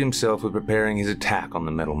busied himself with preparing his attack on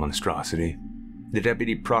the metal monstrosity. The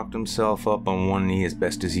deputy propped himself up on one knee as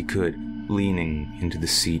best as he could, leaning into the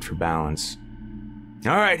seat for balance.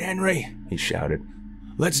 "All right, Henry," he shouted.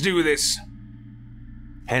 "Let's do this."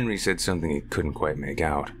 Henry said something he couldn't quite make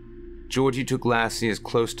out. Georgie took Lassie as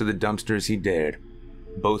close to the dumpster as he dared.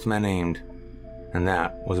 Both men aimed, and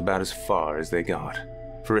that was about as far as they got.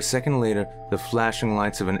 For a second later, the flashing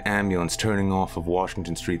lights of an ambulance turning off of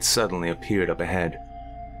Washington Street suddenly appeared up ahead.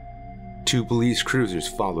 2 police cruisers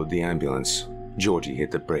followed the ambulance. Georgie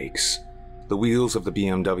hit the brakes. The wheels of the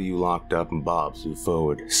BMW locked up and Bob flew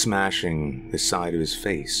forward, smashing the side of his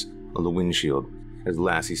face on the windshield as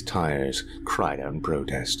Lassie's tires cried out in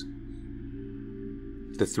protest.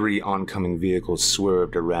 The 3 oncoming vehicles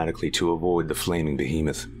swerved erratically to avoid the flaming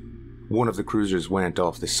behemoth. One of the cruisers went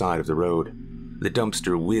off the side of the road. The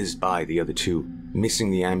dumpster whizzed by the other 2, missing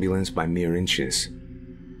the ambulance by mere inches.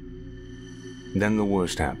 Then the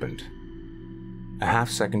worst happened. A half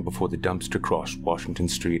second before the dumpster crossed Washington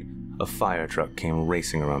Street, a fire truck came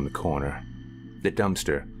racing around the corner. The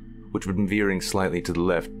dumpster, which had been veering slightly to the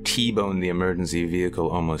left, T-boned the emergency vehicle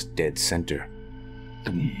almost dead center.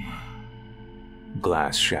 Boom.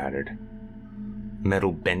 Glass shattered.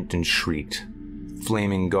 Metal bent and shrieked.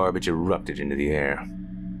 Flaming garbage erupted into the air.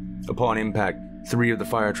 Upon impact, 3 of the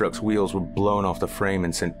fire truck's wheels were blown off the frame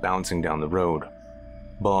and sent bouncing down the road.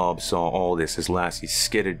 Bob saw all this as Lassie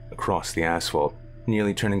skidded across the asphalt,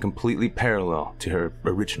 nearly turning completely parallel to her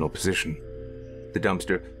original position. The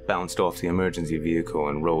dumpster bounced off the emergency vehicle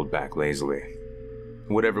and rolled back lazily.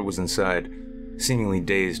 Whatever was inside, seemingly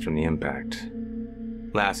dazed from the impact.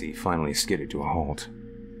 Lassie finally skidded to a halt.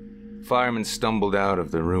 Firemen stumbled out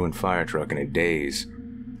of the ruined fire truck in a daze.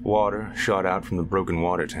 Water shot out from the broken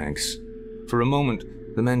water tanks. For a moment,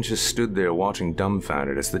 the men just stood there watching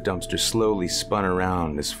dumbfounded as the dumpster slowly spun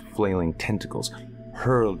around as flailing tentacles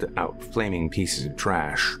hurled out flaming pieces of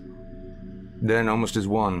trash. Then, almost as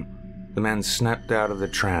one, the men snapped out of their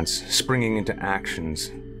trance, springing into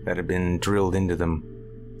actions that had been drilled into them.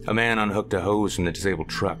 A man unhooked a hose from the disabled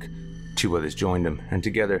truck. 2 others joined him, and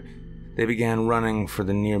together they began running for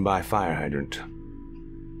the nearby fire hydrant.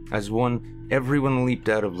 As one, everyone leaped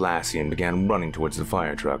out of Lassie and began running towards the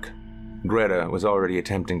fire truck. Greta was already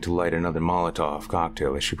attempting to light another Molotov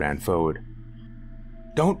cocktail as she ran forward.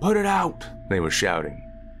 "Don't put it out!" they were shouting.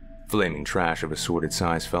 Flaming trash of assorted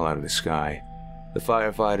size fell out of the sky. The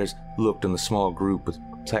firefighters looked on the small group with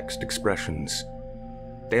perplexed expressions.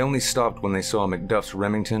 They only stopped when they saw Macduff's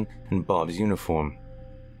Remington and Bob's uniform.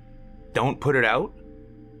 "Don't put it out?"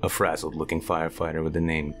 A frazzled-looking firefighter with the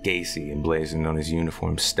name Gacy emblazoned on his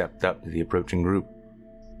uniform stepped up to the approaching group.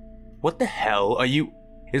 "What the hell are you—"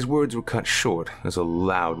 His words were cut short as a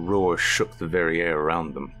loud roar shook the very air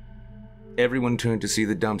around them. Everyone turned to see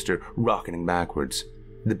the dumpster rocketing backwards.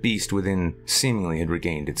 The beast within seemingly had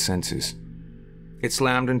regained its senses. It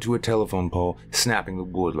slammed into a telephone pole, snapping the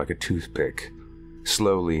wood like a toothpick.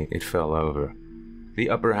 Slowly, it fell over, the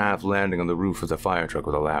upper half landing on the roof of the fire truck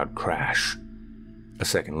with a loud crash. A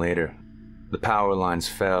second later, the power lines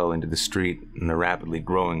fell into the street in a rapidly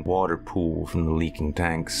growing water pool from the leaking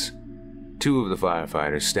tanks. 2 of the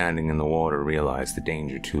firefighters standing in the water realized the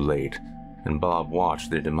danger too late, and Bob watched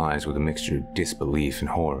their demise with a mixture of disbelief and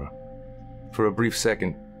horror. For a brief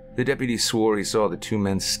second, the deputy swore he saw the 2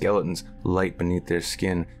 men's skeletons light beneath their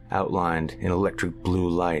skin, outlined in electric blue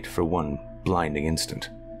light for one blinding instant.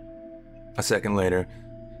 A second later,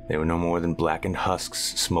 they were no more than blackened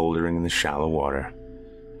husks smoldering in the shallow water.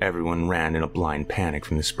 Everyone ran in a blind panic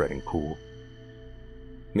from the spreading pool.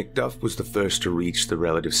 Macduff was the first to reach the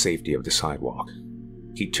relative safety of the sidewalk.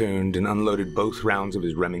 He turned and unloaded both rounds of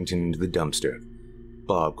his Remington into the dumpster.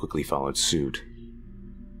 Bob quickly followed suit.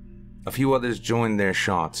 A few others joined their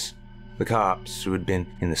shots. The cops, who had been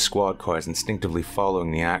in the squad cars instinctively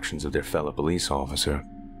following the actions of their fellow police officer.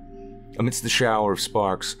 Amidst the shower of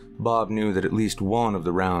sparks, Bob knew that at least one of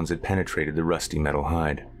the rounds had penetrated the rusty metal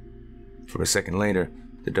hide. For a second later,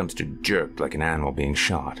 the dumpster jerked like an animal being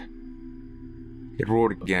shot. It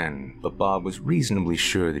roared again, but Bob was reasonably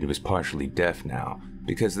sure that he was partially deaf now,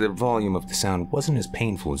 because the volume of the sound wasn't as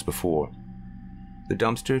painful as before. The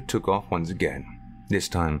dumpster took off once again, this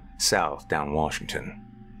time south down Washington.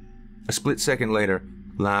 A split second later,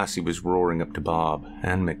 Lassie was roaring up to Bob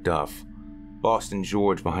and Macduff, Boston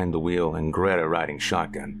George behind the wheel and Greta riding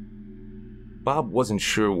shotgun. Bob wasn't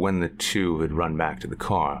sure when the 2 had run back to the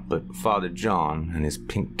car, but Father John and his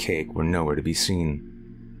pink cake were nowhere to be seen.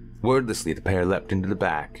 Wordlessly, the pair leapt into the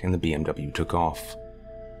back and the BMW took off.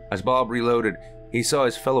 As Bob reloaded, he saw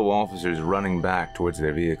his fellow officers running back towards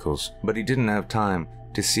their vehicles, but he didn't have time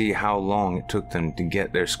to see how long it took them to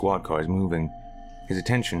get their squad cars moving. His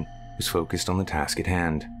attention was focused on the task at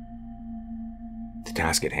hand. The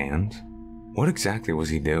task at hand? What exactly was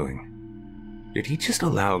he doing? Did he just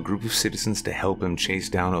allow a group of citizens to help him chase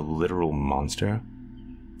down a literal monster?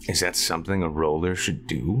 Is that something a roller should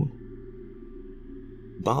do?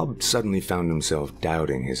 Bob suddenly found himself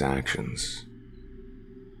doubting his actions.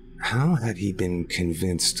 How had he been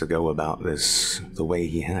convinced to go about this the way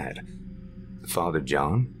he had? Father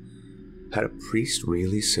John? Had a priest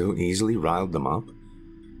really so easily riled them up?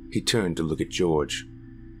 He turned to look at George.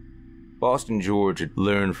 Boston George had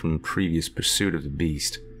learned from previous pursuit of the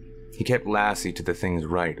beast. He kept Lassie to the thing's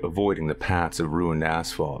right, avoiding the paths of ruined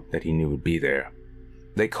asphalt that he knew would be there.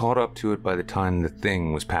 They caught up to it by the time the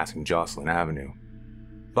thing was passing Jocelyn Avenue.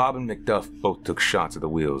 Bob and McDuff both took shots at the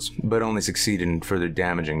wheels, but only succeeded in further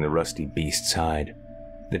damaging the rusty beast's hide.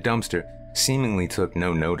 The dumpster seemingly took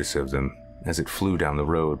no notice of them as it flew down the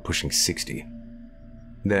road, pushing 60.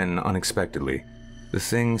 Then, unexpectedly, the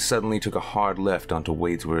thing suddenly took a hard left onto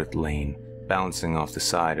Wadesworth Lane, bouncing off the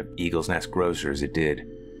side of Eagle's Nest Grocer as it did.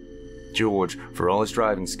 George, for all his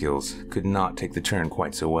driving skills, could not take the turn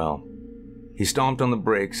quite so well. He stomped on the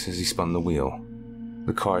brakes as he spun the wheel.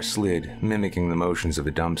 The car slid, mimicking the motions of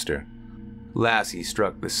the dumpster. Lassie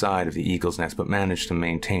struck the side of the Eagle's Nest but managed to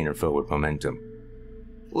maintain her forward momentum.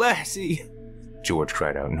 "Lassie!" George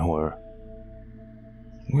cried out in horror.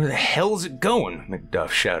 "Where the hell's it going?" McDuff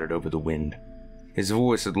shouted over the wind. His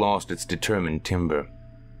voice had lost its determined timbre.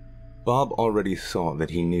 Bob already thought that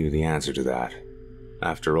he knew the answer to that.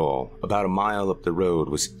 After all, about a mile up the road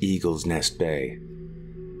was Eagle's Nest Bay.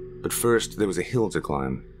 But first there was a hill to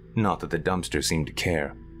climb. Not that the dumpster seemed to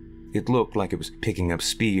care. It looked like it was picking up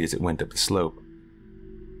speed as it went up the slope.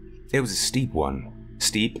 It was a steep one,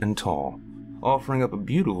 steep and tall, offering up a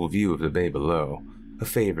beautiful view of the bay below, a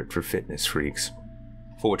favorite for fitness freaks.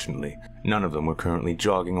 Fortunately, none of them were currently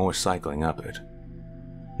jogging or cycling up it.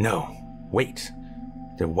 No, wait.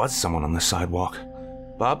 There was someone on the sidewalk.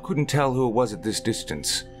 Bob couldn't tell who it was at this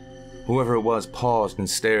distance. Whoever it was paused and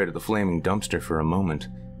stared at the flaming dumpster for a moment,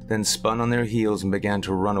 then spun on their heels and began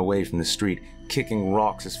to run away from the street, kicking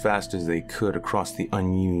rocks as fast as they could across the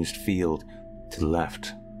unused field to the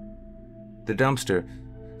left. The dumpster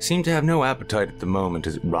seemed to have no appetite at the moment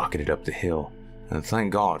as it rocketed up the hill, and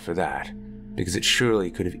thank God for that, because it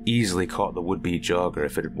surely could have easily caught the would-be jogger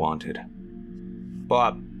if it had wanted.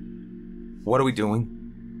 "Bob, what are we doing?"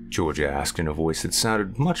 George asked in a voice that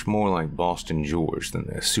sounded much more like Boston George than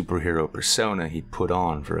the superhero persona he'd put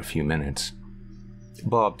on for a few minutes.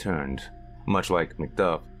 Bob turned. Much like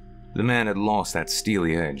McDuff, the man had lost that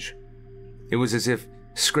steely edge. It was as if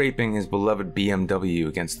scraping his beloved BMW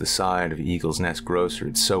against the side of Eagle's Nest Grocer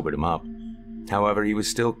had sobered him up. However, he was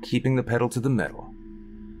still keeping the pedal to the metal.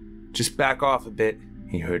 "Just back off a bit,"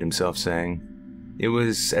 he heard himself saying. It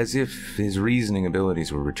was as if his reasoning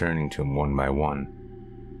abilities were returning to him one by one.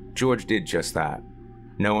 George did just that.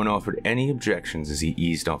 No one offered any objections as he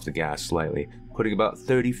eased off the gas slightly, putting about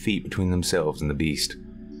 30 feet between themselves and the beast.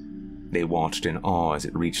 They watched in awe as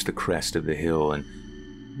it reached the crest of the hill and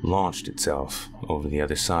launched itself over the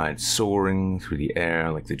other side, soaring through the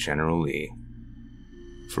air like the General Lee.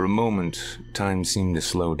 For a moment, time seemed to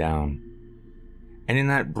slow down. And in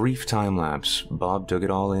that brief time lapse, Bob took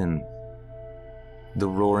it all in. The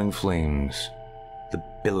roaring flames, the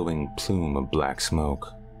billowing plume of black smoke.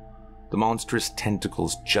 The monstrous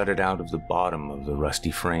tentacles jutted out of the bottom of the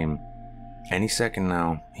rusty frame. Any second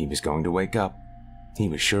now, he was going to wake up. He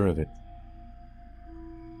was sure of it.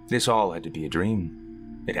 This all had to be a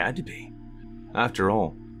dream. It had to be. After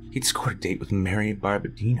all, he'd scored a date with Mary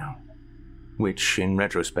Barbadino, which, in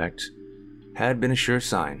retrospect, had been a sure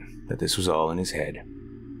sign that this was all in his head.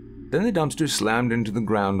 Then the dumpster slammed into the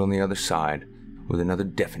ground on the other side with another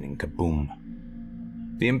deafening kaboom.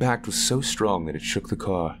 The impact was so strong that it shook the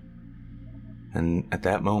car. And at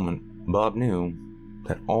that moment, Bob knew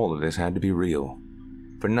that all of this had to be real,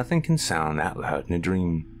 for nothing can sound that loud in a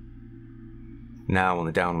dream. Now, on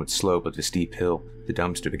the downward slope of the steep hill, the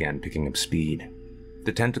dumpster began picking up speed.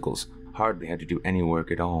 The tentacles hardly had to do any work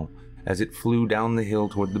at all, as it flew down the hill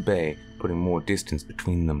toward the bay, putting more distance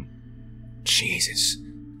between them. "Jesus,"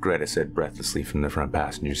 Greta said breathlessly from the front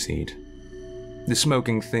passenger seat. The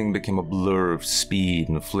smoking thing became a blur of speed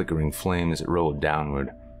and flickering flame as it rolled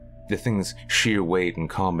downward. The thing's sheer weight in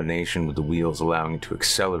combination with the wheels allowing it to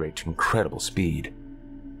accelerate to incredible speed.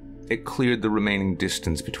 It cleared the remaining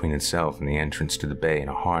distance between itself and the entrance to the bay in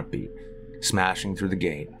a heartbeat, smashing through the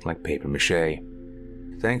gate like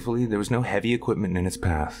papier-mâché. Thankfully, there was no heavy equipment in its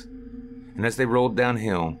path. and as they rolled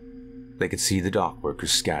downhill, they could see the dock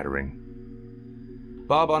workers scattering.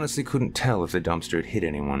 Bob honestly couldn't tell if the dumpster had hit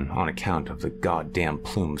anyone on account of the goddamn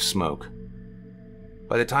plume of smoke.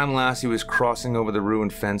 By the time Lassie was crossing over the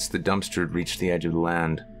ruined fence, the dumpster had reached the edge of the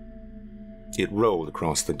land. It rolled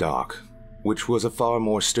across the dock, which was a far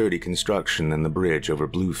more sturdy construction than the bridge over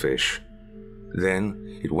Bluefish.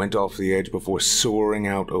 Then it went off the edge before soaring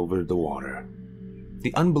out over the water.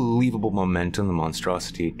 The unbelievable momentum the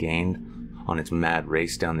monstrosity had gained on its mad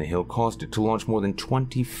race down the hill caused it to launch more than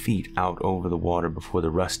 20 feet out over the water before the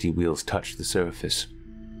rusty wheels touched the surface.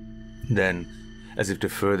 Then, as if to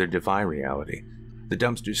further defy reality, the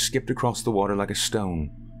dumpster skipped across the water like a stone,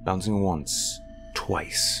 bouncing once,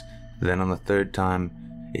 twice. Then on the third time,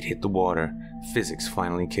 it hit the water, physics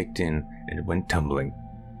finally kicked in, and it went tumbling.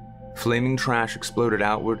 Flaming trash exploded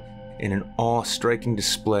outward in an awe-striking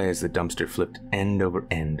display as the dumpster flipped end over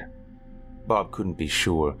end. Bob couldn't be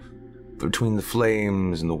sure. Between the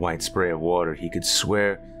flames and the white spray of water, he could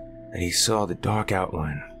swear that he saw the dark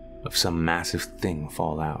outline of some massive thing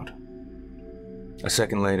fall out. A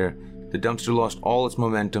second later, the dumpster lost all its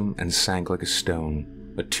momentum and sank like a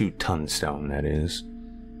stone, a 2-ton stone, that is.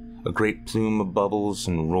 A great plume of bubbles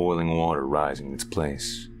and roiling water rising in its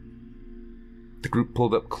place. The group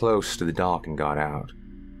pulled up close to the dock and got out.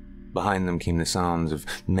 Behind them came the sounds of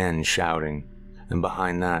men shouting, and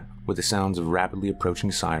behind that were the sounds of rapidly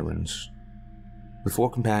approaching sirens. The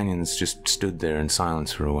 4 companions just stood there in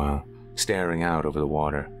silence for a while, staring out over the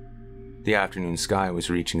water. The afternoon sky was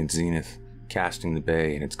reaching its zenith, casting the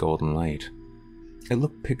bay in its golden light. It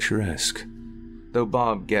looked picturesque, though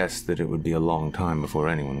Bob guessed that it would be a long time before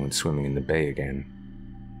anyone went swimming in the bay again.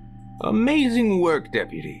 "Amazing work,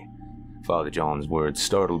 Deputy!" Father John's words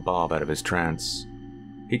startled Bob out of his trance.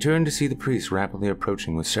 He turned to see the priest rapidly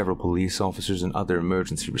approaching with several police officers and other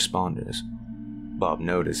emergency responders. Bob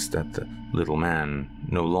noticed that the little man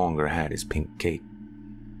no longer had his pink cape.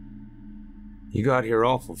 "You got here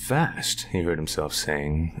awful fast," he heard himself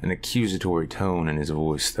saying, an accusatory tone in his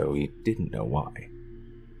voice, though he didn't know why.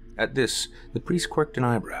 At this, the priest quirked an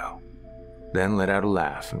eyebrow, then let out a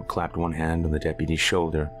laugh and clapped one hand on the deputy's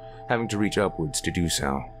shoulder, having to reach upwards to do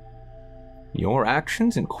so. "Your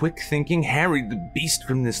actions and quick thinking harried the beast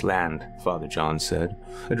from this land," Father John said,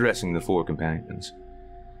 addressing the 4 companions.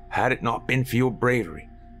 "Had it not been for your bravery,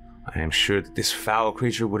 I am sure that this foul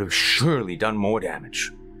creature would have surely done more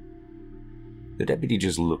damage." The deputy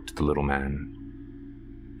just looked at the little man.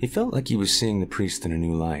 He felt like he was seeing the priest in a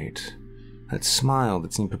new light. That smile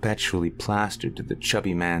that seemed perpetually plastered to the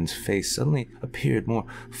chubby man's face suddenly appeared more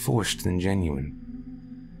forced than genuine.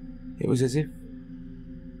 It was as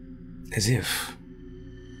if...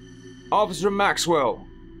 "Officer Maxwell!"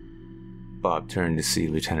 Bob turned to see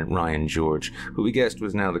Lieutenant Ryan George, who he guessed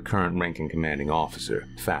was now the current ranking commanding officer,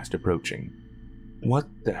 fast approaching. "What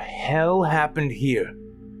the hell happened here?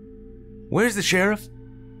 Where's the sheriff?"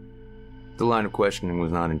 The line of questioning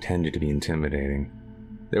was not intended to be intimidating.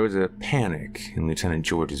 There was a panic in Lieutenant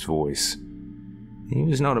George's voice. He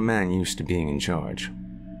was not a man used to being in charge.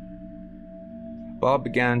 Bob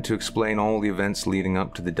began to explain all the events leading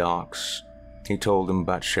up to the docks. He told him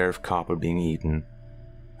about Sheriff Copper being eaten,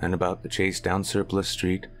 and about the chase down Surplus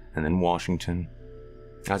Street and then Washington.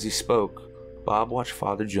 As he spoke, Bob watched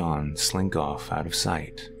Father John slink off out of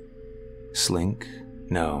sight. Slink?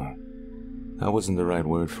 No, that wasn't the right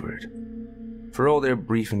word for it. For all their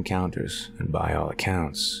brief encounters, and by all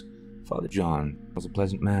accounts, Father John was a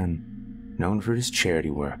pleasant man, known for his charity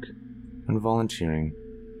work and volunteering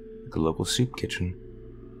at the local soup kitchen.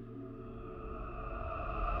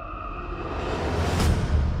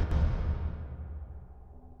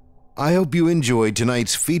 I hope you enjoyed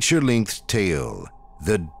tonight's feature-length tale.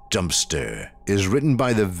 The Dumpster is written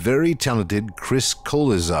by the very talented Chris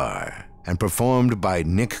Koleszar and performed by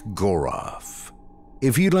Nick Goroff.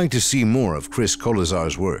 If you'd like to see more of Chris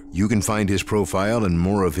Koleszar's work, you can find his profile and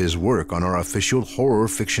more of his work on our official horror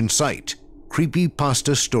fiction site,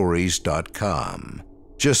 creepypastastories.com.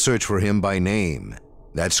 Just search for him by name.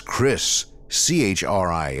 That's Chris,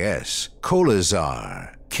 C-H-R-I-S,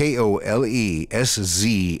 Koleszar, K-O-L-E-S-Z-A-R.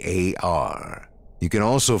 You can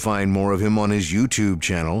also find more of him on his YouTube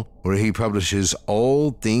channel, where he publishes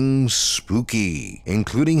all things spooky,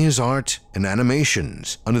 including his art and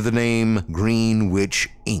animations under the name Green Witch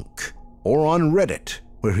Inc., or on Reddit,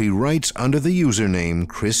 where he writes under the username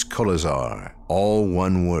Chris Koleszar, all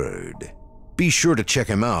one word. Be sure to check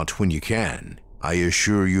him out when you can. I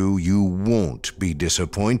assure you, you won't be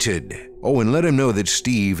disappointed. Oh, and let him know that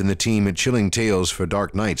Steve and the team at Chilling Tales for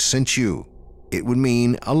Dark Nights sent you. It would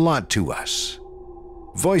mean a lot to us.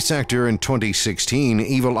 Voice actor and 2016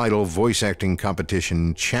 Evil Idol voice acting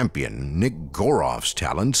competition champion Nick Goroff's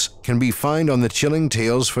talents can be found on the Chilling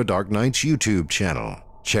Tales for Dark Nights YouTube channel.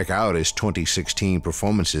 Check out his 2016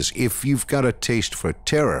 performances if you've got a taste for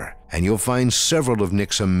terror, and you'll find several of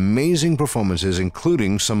Nick's amazing performances,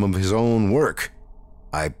 including some of his own work.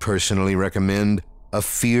 I personally recommend A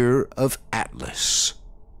Fear of Atlas.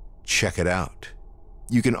 Check it out.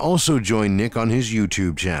 You can also join Nick on his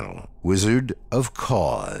YouTube channel, Wizard of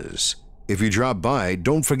Cause. If you drop by,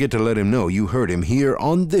 don't forget to let him know you heard him here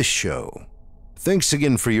on this show. Thanks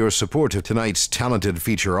again for your support of tonight's talented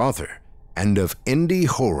feature author and of indie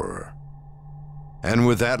horror. And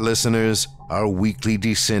with that, listeners, our weekly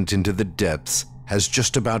descent into the depths has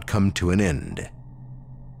just about come to an end.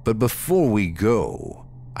 But before we go,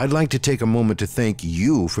 I'd like to take a moment to thank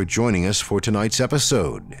you for joining us for tonight's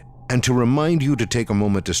episode, and to remind you to take a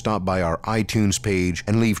moment to stop by our iTunes page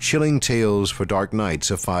and leave Chilling Tales for Dark Nights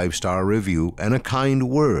a 5-star review and a kind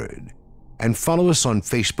word. And follow us on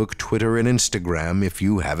Facebook, Twitter, and Instagram if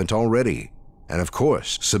you haven't already. And of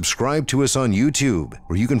course, subscribe to us on YouTube,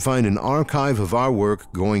 where you can find an archive of our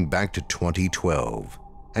work going back to 2012.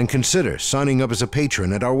 And consider signing up as a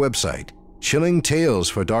patron at our website,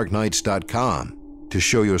 chillingtalesfordarknights.com, to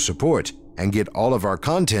show your support and get all of our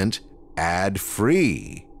content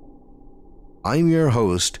ad-free. I'm your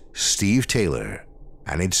host, Steve Taylor,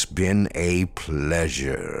 and it's been a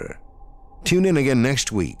pleasure. Tune in again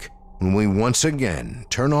next week when we once again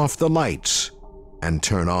turn off the lights and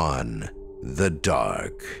turn on the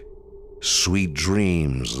dark. Sweet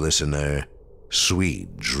dreams, listener.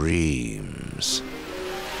 Sweet dreams.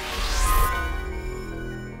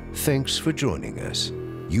 Thanks for joining us.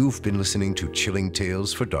 You've been listening to Chilling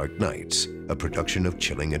Tales for Dark Nights, a production of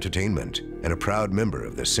Chilling Entertainment and a proud member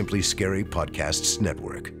of the Simply Scary Podcasts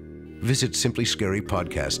Network. Visit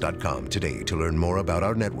simplyscarypodcast.com today to learn more about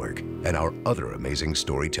our network and our other amazing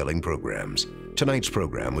storytelling programs. Tonight's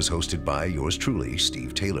program was hosted by yours truly,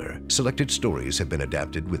 Steve Taylor. Selected stories have been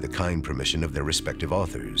adapted with the kind permission of their respective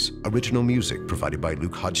authors. Original music provided by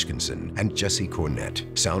Luke Hodgkinson and Jesse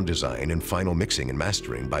Cornett. Sound design and final mixing and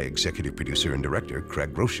mastering by executive producer and director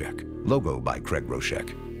Craig Groshek. Logo by Craig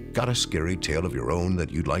Groshek. Got a scary tale of your own that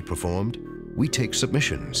you'd like performed? We take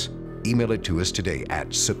submissions. Email it to us today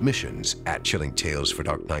at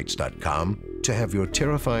submissions@chillingtalesfordarknights.com to have your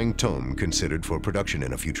terrifying tome considered for production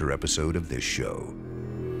in a future episode of this show.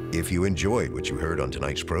 If you enjoyed what you heard on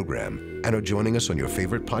tonight's program and are joining us on your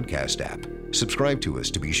favorite podcast app, subscribe to us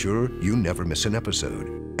to be sure you never miss an episode,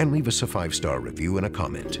 and leave us a 5-star review and a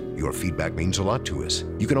comment. Your feedback means a lot to us.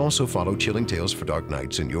 You can also follow Chilling Tales for Dark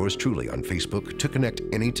Nights and yours truly on Facebook to connect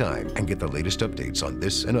anytime and get the latest updates on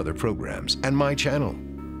this and other programs and my channel.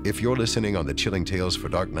 If you're listening on the Chilling Tales for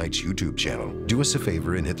Dark Nights YouTube channel, do us a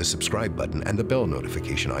favor and hit the subscribe button and the bell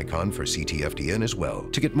notification icon for CTFDN as well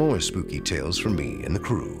to get more spooky tales from me and the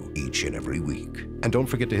crew each and every week. And don't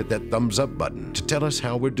forget to hit that thumbs up button to tell us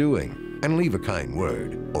how we're doing and leave a kind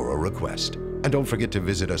word or a request. And don't forget to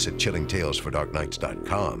visit us at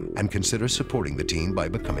chillingtalesfordarknights.com and consider supporting the team by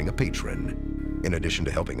becoming a patron. In addition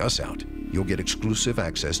to helping us out, you'll get exclusive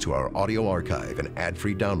access to our audio archive and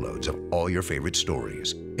ad-free downloads of all your favorite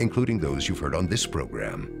stories, including those you've heard on this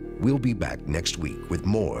program. We'll be back next week with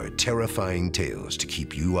more terrifying tales to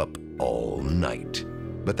keep you up all night.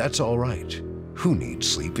 But that's all right. Who needs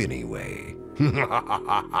sleep anyway?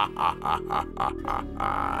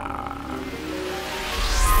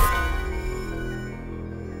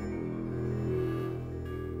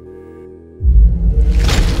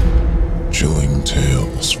 Chilling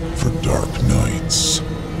Tales for Dark Nights.